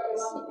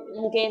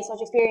you gain such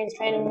experience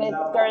training with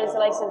girls the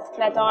likes of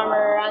Colette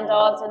Armour and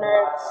Dalton,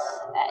 or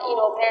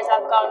players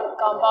that have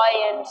gone by,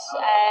 and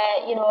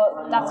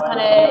that's kind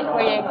of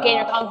where you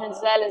gain your confidence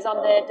as well, is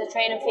on the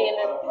training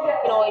field. And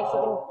if you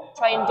can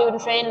try and do it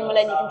in training, well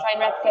then you can try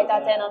and replicate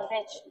that then on the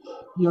pitch.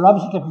 You're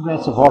obviously getting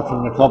great support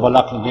from your club,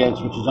 Loughlin Gales,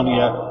 which is only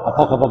a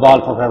puck of a ball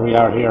for where we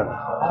are here.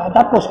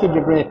 That must give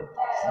you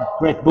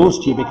great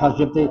boost to you, because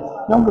you have the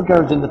younger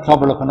girls in the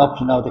club are looking up,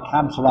 the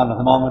camps are on at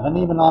the moment, and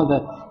even all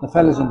the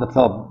fellas in the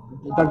club,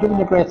 they're giving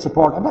you great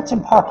support, and that's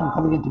important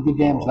coming into big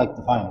games like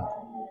the final.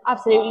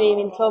 Absolutely. I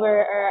mean, the club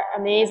are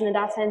amazing in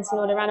that sense.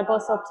 They ran a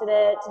bus up to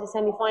the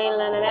semi-final,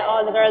 and I met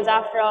all the girls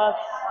after all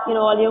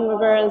the younger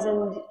girls,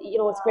 and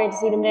it's great to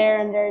see them there,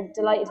 and they're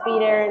delighted to be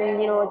there,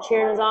 and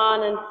cheering us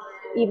on, and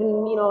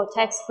even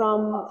texts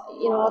from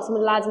some of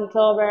the lads in the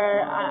club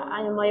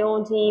and my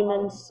own team,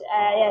 and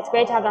it's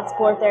great to have that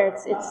support there.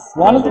 It's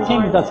one of the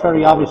things that's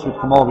very obvious with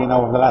Camogie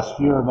now over the last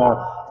year or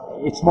more.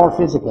 It's more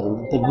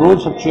physical. The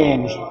rules have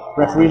changed.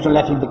 Referees are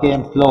letting the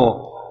game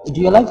flow. Do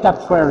you like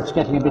that where it's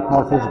getting a bit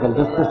more physical?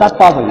 Does that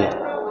bother you?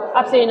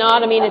 Absolutely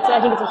not. I mean,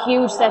 I think it's a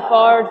huge step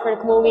forward for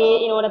the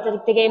Camogie.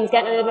 That the game is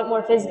getting a little bit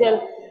more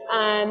physical.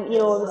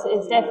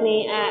 It's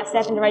definitely a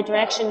step in the right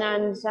direction,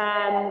 and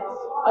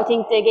I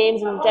think the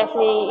games are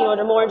definitely,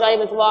 they're more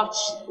enjoyable to watch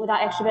with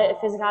that extra bit of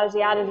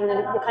physicality added,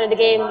 and the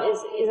game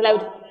is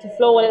allowed to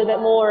flow a little bit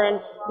more, and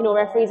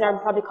referees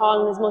aren't probably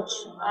calling as much.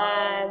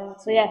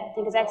 So yeah, I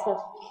think it's excellent.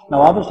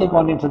 Now, obviously,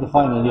 going into the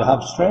final, you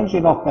have strangely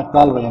enough met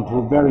Galway into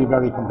a very,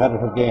 very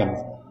competitive game.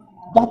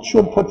 That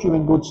should put you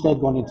in good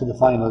stead going into the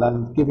final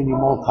and giving you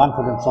more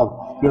confidence of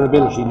your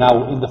ability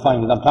now in the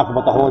final. I'm talking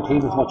about the whole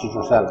team as much as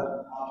yourself.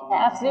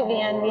 Yeah, absolutely,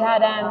 and we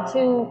had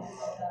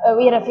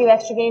we had a few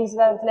extra games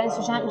about the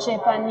Leinster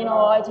Championship, and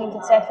I think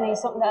it's definitely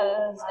something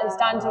that will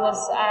stand to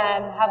us,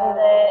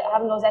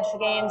 having those extra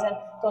games and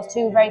those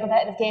two very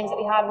competitive games that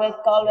we had with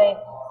Galway.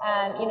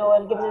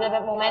 It'll give us a little bit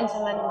of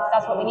momentum, and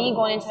that's what we need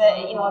going into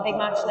a big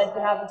match like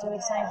we have in 2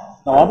 weeks' time.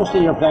 Now,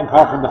 obviously, you're playing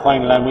Cork in the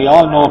final, and we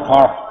all know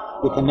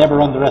Cork. We can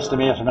never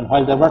underestimate them, and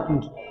while they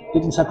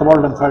didn't set the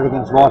world on fire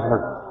against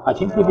Waterford, I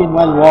think we've been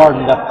well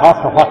warned that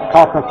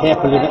Cork are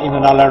capable in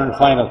an All-Ireland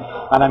final,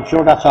 and I'm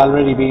sure that's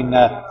already been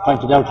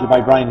pointed out to you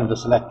by Brian and the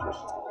selectors.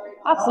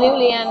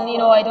 Absolutely, and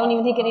I don't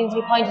even think it needs to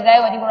be pointed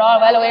out. I think we're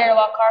all well aware of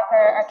what Cork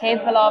are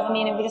capable of. I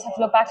mean, if we just have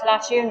to look back to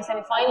last year in the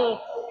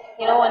semi-final,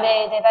 you know, and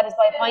they bet us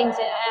by a point,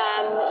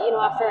 you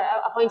know, after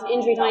a point in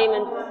injury time,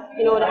 and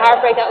you know the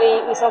heartbreak that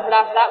we suffered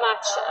after that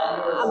match,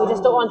 and we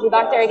just don't want to be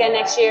back there again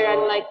next year.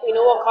 And like, we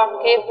know what Cork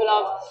are capable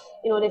of.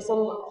 You know, they've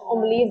some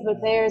unbelievable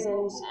players,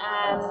 and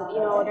you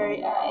know, they're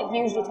a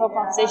hugely tough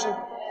opposition.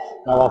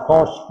 Now, of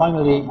course,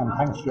 finally, and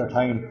thanks for your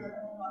time,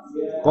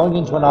 going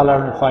into an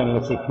All-Ireland final,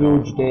 it's a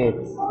huge day.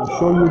 I'm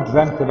sure you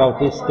dreamt about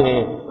this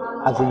day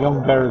as a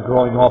young girl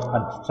growing up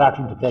and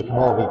starting to take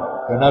camogie.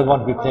 You're now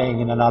going to be playing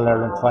in an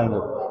All-Ireland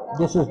final.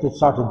 This is the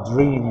sort of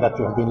dream that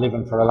you have been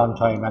living for a long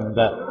time, and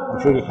I'm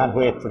sure you can't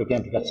wait for the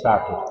game to get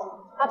started.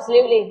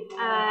 Absolutely.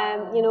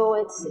 You know,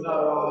 it's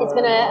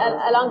been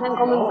a long time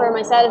coming for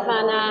myself,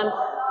 and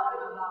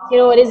you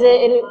know,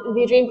 it'll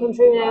be a dream come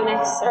true now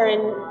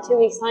in 2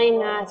 weeks'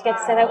 time to get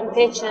to set out on the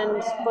pitch.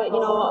 But you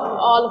know,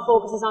 all the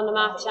focus is on the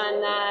match, and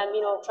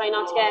you know, try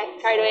not to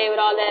get carried away with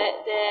all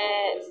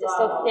the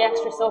stuff, the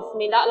extra stuff. I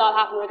mean, that'll all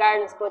happen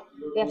regardless, but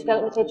we have to go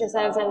out on the pitch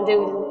ourselves and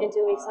do it in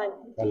 2 weeks' time.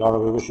 Well, Laura,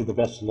 we wish you the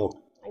best of luck.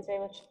 Thanks very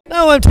much.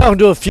 Now I'm talking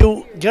to a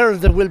few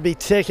girls that will be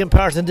taking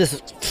part in this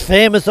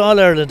famous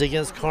All-Ireland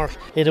against Cork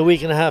in a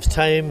week and a half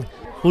time.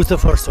 Who's the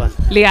first one?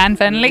 Leanne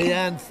Fennelly.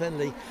 Leanne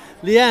Fennelly.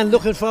 Leanne,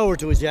 looking forward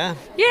to it, yeah?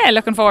 Yeah,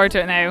 looking forward to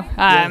it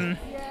now.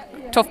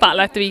 Tough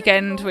battle at the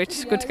weekend, which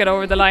is good to get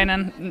over the line,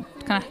 and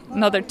kind of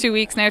another 2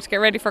 weeks now to get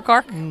ready for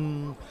Cork.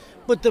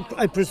 But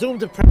I presume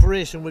the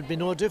preparation will be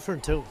no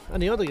different to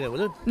any other game,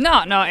 will it?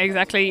 No,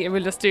 exactly.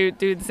 We'll just do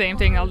the same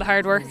thing. All the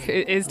hard work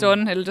is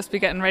done. It'll just be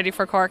getting ready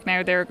for Cork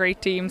now. They're a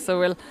great team, so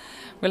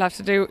we'll have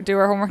to do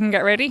our homework and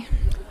get ready.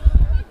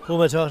 Who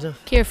am I talking to?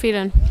 Ciara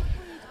Phelan.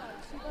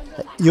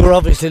 You're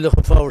obviously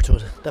looking forward to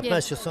it. That Yeah.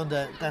 match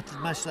Sunday, that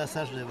match last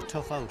Saturday was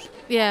tough out.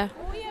 Yeah.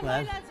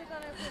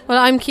 Well,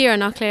 I'm Ciara,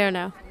 not Claire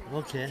now.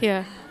 okay.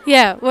 Ciara.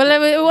 Yeah, well,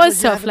 it was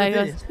Did you tough. have an Like,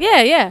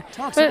 opinion? yeah.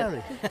 Talk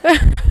to But- Barry.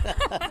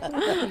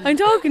 I'm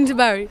talking to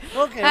Barry.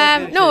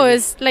 Okay, No,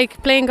 it's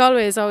like playing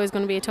Galway is always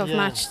going to be a tough Yeah,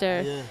 match.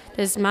 yeah.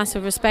 There's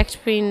massive respect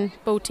between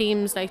both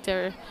teams. Like,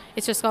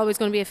 it's just always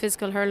going to be a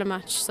physical hurling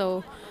match.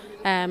 So,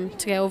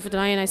 to get over the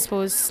line, I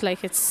suppose,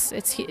 like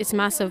it's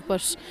massive.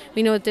 But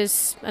we know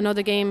there's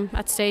another game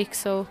at stake.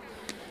 So,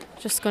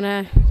 just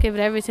gonna give it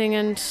everything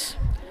and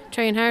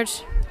train hard.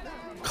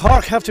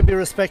 Cork have to be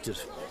respected,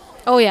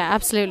 Oh yeah,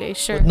 absolutely,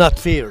 sure. but not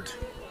feared.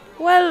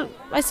 Well,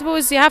 I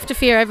suppose you have to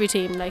fear every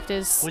team. Like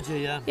there's, Would you,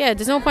 yeah? yeah,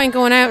 there's no point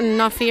going out and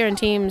not fearing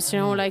teams. You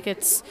know, like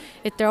it's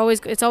always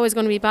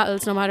going to be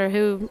battles, no matter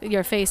who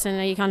you're facing.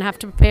 And you kind of have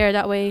to prepare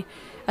that way,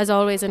 as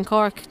always. In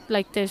Cork,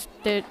 like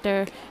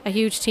they're a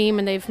huge team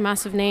and they've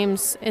massive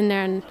names in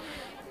there, and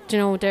you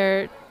know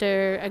they're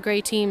a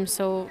great team.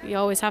 So you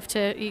always have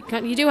to,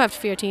 you do have to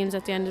fear teams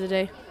at the end of the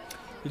day.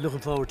 You're looking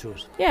forward to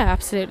it. Yeah,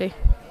 absolutely.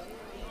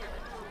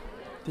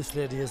 This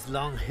lady has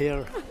long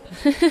hair.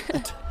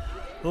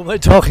 Who am I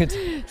talking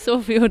to?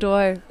 Sophie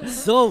O'Dwyer.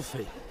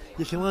 Sophie,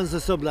 you came on as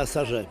a sub last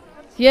Saturday.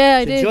 Yeah,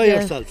 I did. Enjoy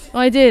yeah. yourself.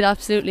 I did,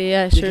 absolutely.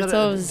 Yeah, You sure. got It's a-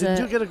 always. did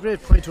you get a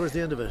great point towards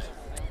the end of it?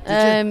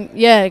 Did you?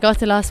 Yeah, I got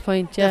the last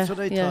point. Yeah, That's what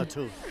I yeah. thought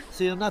too.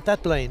 See, I'm not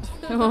that blind.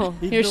 Oh,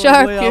 Even you're though I'm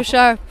sharp. way You're off.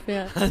 sharp.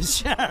 Yeah. I'm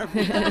sharp.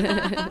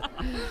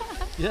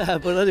 Yeah,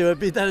 but anyway,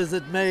 be that as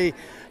it may,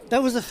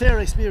 that was a fair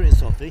experience,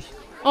 Sophie.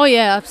 Oh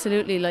yeah,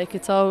 absolutely. Like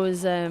it's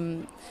always a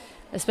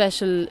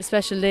special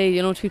day,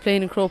 you know, to be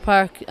playing in Croke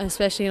Park,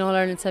 especially in All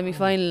Ireland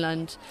semi-final.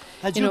 And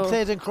Had you know,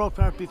 played in Croke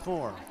Park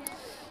before?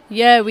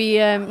 Yeah, we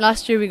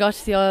last year we got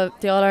to the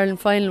All Ireland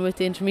final with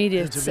the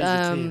intermediates.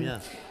 Intermediate team, yeah.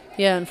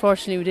 Yeah,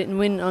 unfortunately we didn't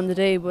win on the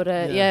day, but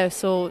yeah,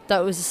 so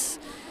that was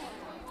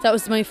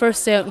my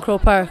first day out in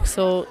Croke Park.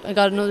 So I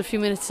got another few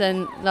minutes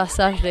then last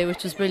Saturday,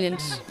 which was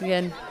brilliant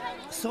again.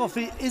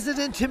 Sophie, is it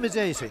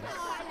intimidating,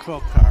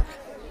 Croke Park?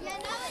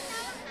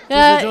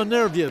 Yeah, Does it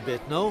unnerve you a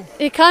bit, no?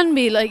 it can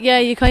be like, yeah,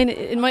 you kind of,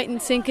 it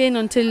mightn't sink in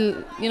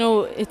until, you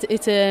know,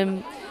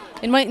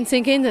 it mightn't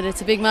sink in that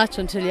it's a big match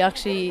until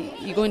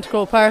you go into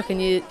Croke Park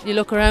and you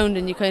look around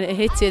and you kind of, it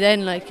hits you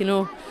then, like, you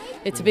know,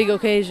 it's a big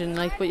occasion,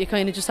 like, but you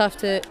kind of just have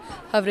to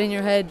have it in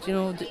your head, you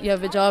know, you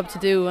have a job to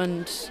do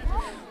and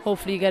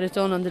hopefully you get it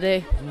done on the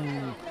day.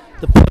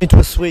 The point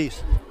was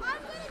sweet.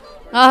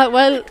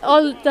 Well,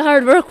 all the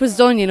hard work was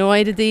done, you know,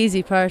 I did the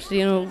easy part,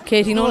 you know,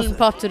 Katie No, Nolan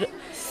popped it.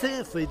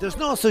 Sophie, there's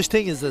no such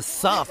thing as a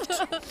soft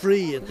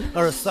free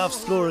or a soft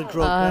score in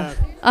Croke Park.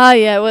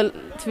 Yeah, well,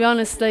 to be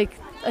honest, like,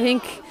 I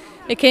think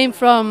it came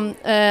from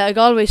a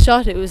Galway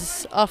shot. It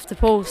was off the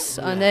post,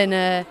 and then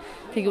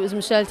I think it was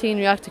Michelle Teen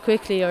reacted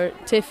quickly, or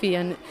Tiffy,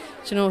 and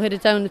you know, hit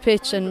it down the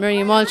pitch, and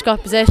Miriam Walsh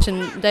got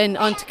possession, then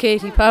onto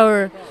Katie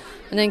Power,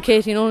 and then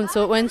Katie Nolan.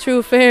 So it went through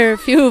a fair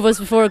few of us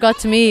before it got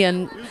to me,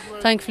 and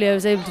thankfully I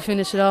was able to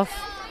finish it off.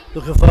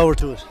 Looking forward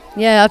to it.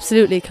 Yeah,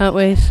 absolutely, can't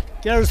wait.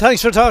 Gareth,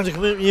 thanks for talking to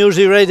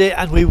Community Radio,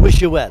 and we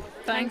wish you well.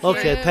 Thank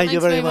Okay, you. thank you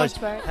Thanks very very much.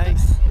 much, Bart.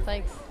 Thanks.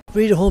 Thanks.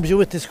 Rita Holmes, you're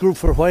with this group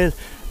for a while.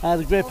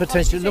 The great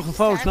potential. Looking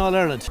forward to All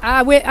Ireland.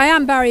 I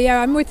am Barry,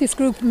 yeah. I'm with this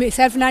group.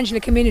 Myself and Angela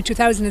came in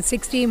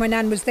 2016 when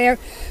Nan was there.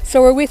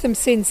 So we're with them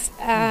since.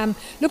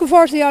 Looking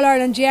forward to the All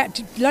Ireland, yeah.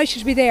 Delighted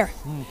to be there.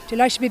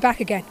 Delighted to be back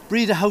again.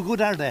 Rita, how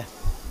good are they?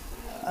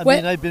 I Well-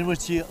 mean, I've been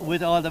with you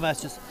with all the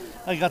matches.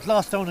 I got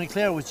lost down in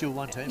Clare with you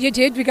one time. You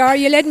did, Vigar.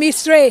 You led me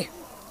astray.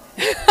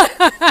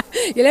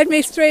 You led me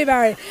astray,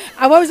 Barry.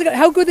 And what was it?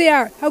 How good they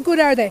are? How good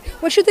are they?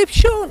 Well, should they've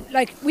shown?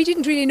 Like, we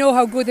didn't really know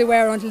how good they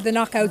were until the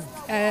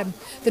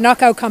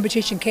knockout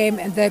competition came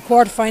and the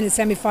quarter-final,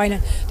 semi-final.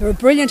 They were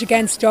brilliant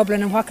against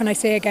Dublin, and what can I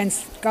say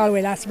against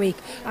Galway last week?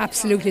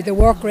 Absolutely, the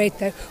work rate,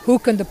 the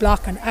hook and the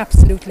block, and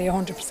absolutely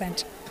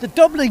 100%. The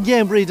Dublin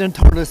game, Breed and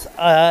Thurles,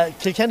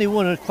 Kilkenny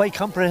won it quite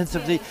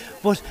comprehensively,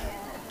 but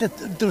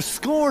the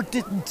score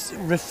didn't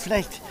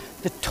reflect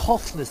the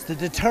toughness, the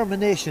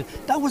determination.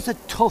 That was a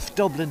tough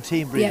Dublin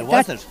team, Breeda,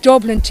 wasn't it?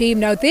 Dublin team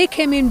now, they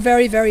came in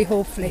very, very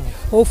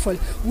hopeful.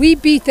 We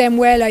beat them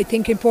well, I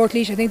think, in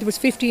Portlaoise. I think there was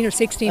 15 or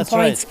 16 That's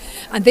points.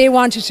 Right. And they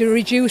wanted to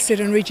reduce it.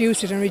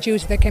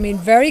 They came in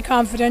very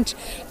confident.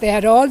 They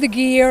had all the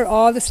gear,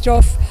 all the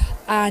stuff.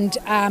 And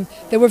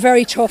they were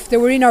very tough. They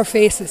were in our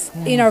faces,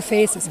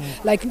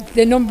 Like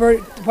the number,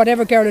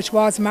 whatever girl it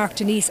was, Mark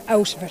Denise,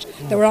 out of it.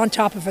 They were on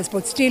top of us,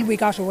 but still we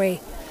got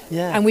away.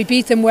 Yeah. And we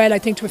beat them well, I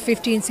think, to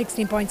 15,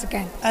 16 points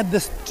again. And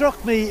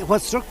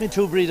what struck me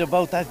too, Breed,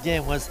 about that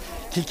game was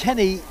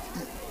Kilkenny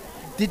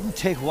didn't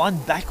take one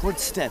backward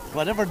step.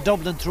 Whatever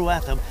Dublin threw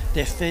at them,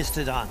 they faced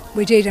it on.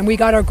 We did, and we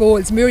got our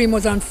goals. Miriam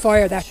was on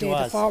fire that day.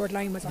 Was. The forward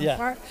line was on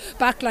fire.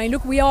 Back line,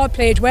 look, we all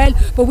played well,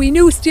 but we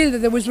knew still that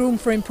there was room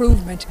for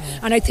improvement.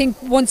 And I think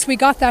once we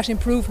got that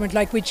improvement,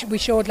 like we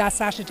showed last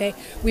Saturday,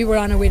 we were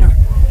on a winner.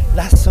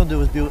 Last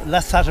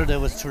Saturday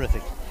was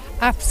terrific.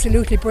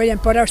 Absolutely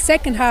brilliant. But our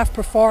second half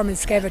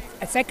performance, Kevin,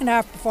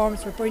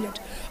 was brilliant.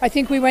 I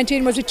think we went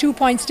in, was it 2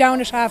 points down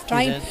at half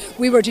time?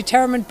 We were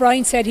determined.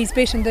 Brian said he's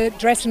bit in the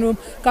dressing room,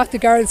 got the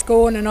girls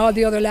going and all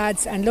the other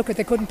lads, and look,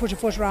 they couldn't put a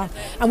foot wrong.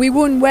 And we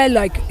won well,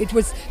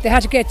 they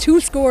had to get 2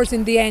 scores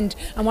in the end,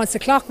 and once the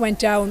clock went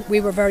down, we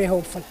were very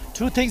hopeful.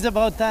 2 things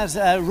about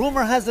that.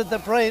 Rumour has it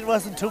that Brian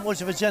wasn't too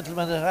much of a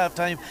gentleman at half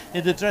time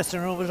in the dressing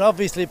room. It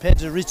obviously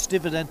paid a rich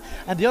dividend.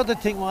 And the other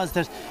thing was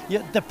that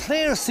the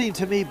players seem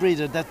to me,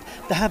 Breeda, that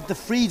they have the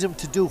freedom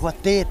to do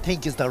what they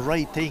think is the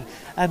right thing.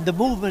 And the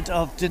movement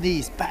of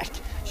Denise back,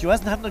 she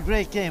wasn't having a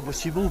great game, but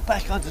she moved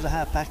back onto the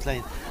half-back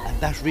line, and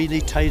that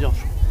really tied it up.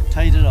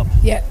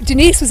 Yeah,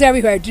 Denise was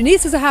everywhere.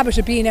 Denise has a habit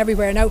of being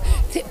everywhere. Now,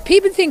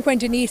 people think when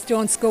Denise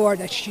don't score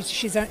that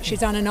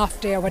she's on an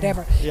off day or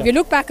whatever. Yeah. If you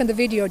look back on the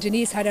video,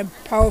 Denise had a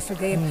powerful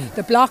game.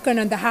 The blocking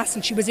and the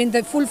hassle. She was in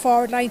the full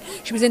forward line.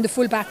 She was in the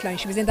full back line.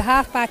 She was in the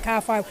half back,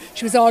 half out.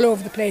 She was all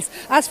over the place.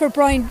 As for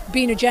Brian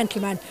being a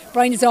gentleman,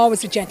 Brian is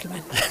always a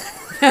gentleman.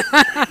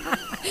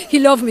 He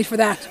loved me for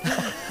that.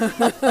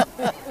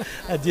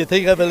 Do you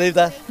think I believe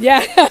that?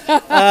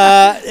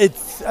 Yeah.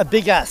 It's a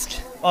big ask,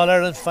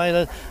 All-Ireland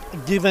final,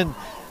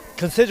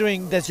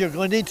 considering that you're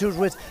going into it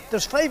with,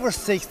 there's 5 or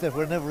 6 that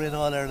were never in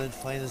All-Ireland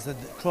finals, and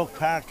Croke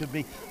Park could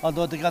be,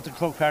 although they got the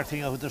Croke Park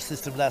thing out of their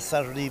system last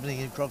Saturday evening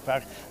in Croke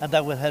Park, and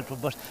that will help them,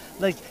 but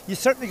you're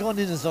certainly going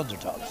in as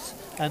underdogs.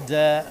 And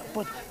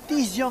but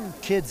these young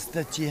kids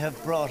that you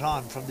have brought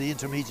on from the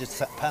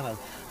intermediate panel,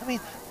 I mean,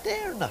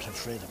 they're not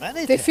afraid of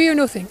anything. They fear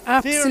nothing.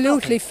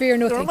 Absolutely fear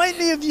nothing. They remind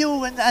me of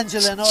you and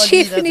Angela and all.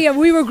 Tiffany, and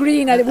we were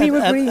green.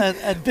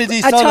 And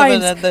Biddy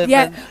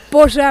Sullivan.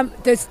 But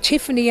there's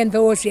Tiffany and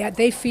those. Yeah,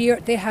 they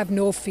have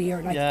no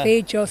fear.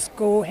 They just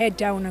go head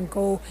down and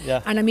go.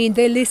 Yeah. And I mean,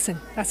 they listen.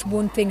 That's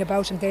one thing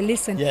about them. They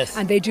listen,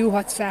 and they do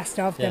what's fast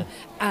of them.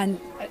 And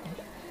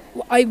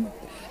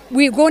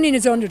we're going in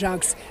as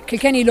underdogs.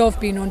 Kilkenny love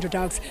being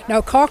underdogs.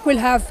 Now Cork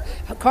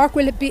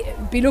will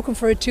be looking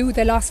for it too.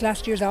 They lost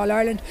last year's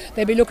All-Ireland.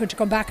 They'll be looking to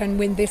come back and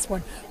win this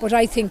one. But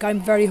I'm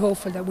very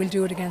hopeful that we'll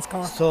do it against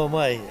Cork. So am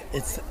I.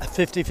 It's a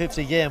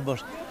 50-50 game,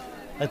 but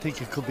I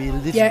think it could be a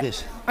little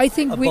bit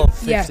above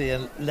 50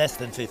 and less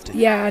than 50.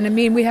 Yeah, and I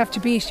mean, we have to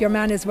beat your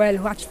man as well.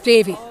 Watch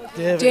Davy,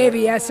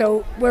 yeah,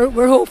 so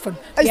we're hoping.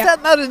 Is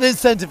that not an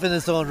incentive in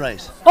its own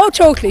right? Oh,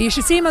 totally. You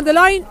should see him on the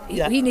line.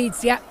 Yeah. He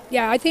needs,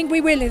 I think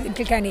we will in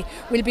Kilkenny.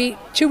 We'll be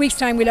 2 weeks'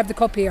 time, we'll have the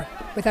cup here,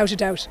 without a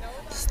doubt.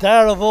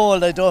 Star of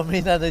old, I don't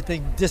mean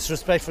anything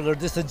disrespectful or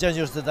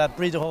disingenuous to that.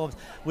 Breeda Holmes,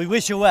 we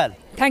wish you well.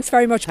 Thanks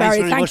very much,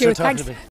 Barry. Thank you. Thanks.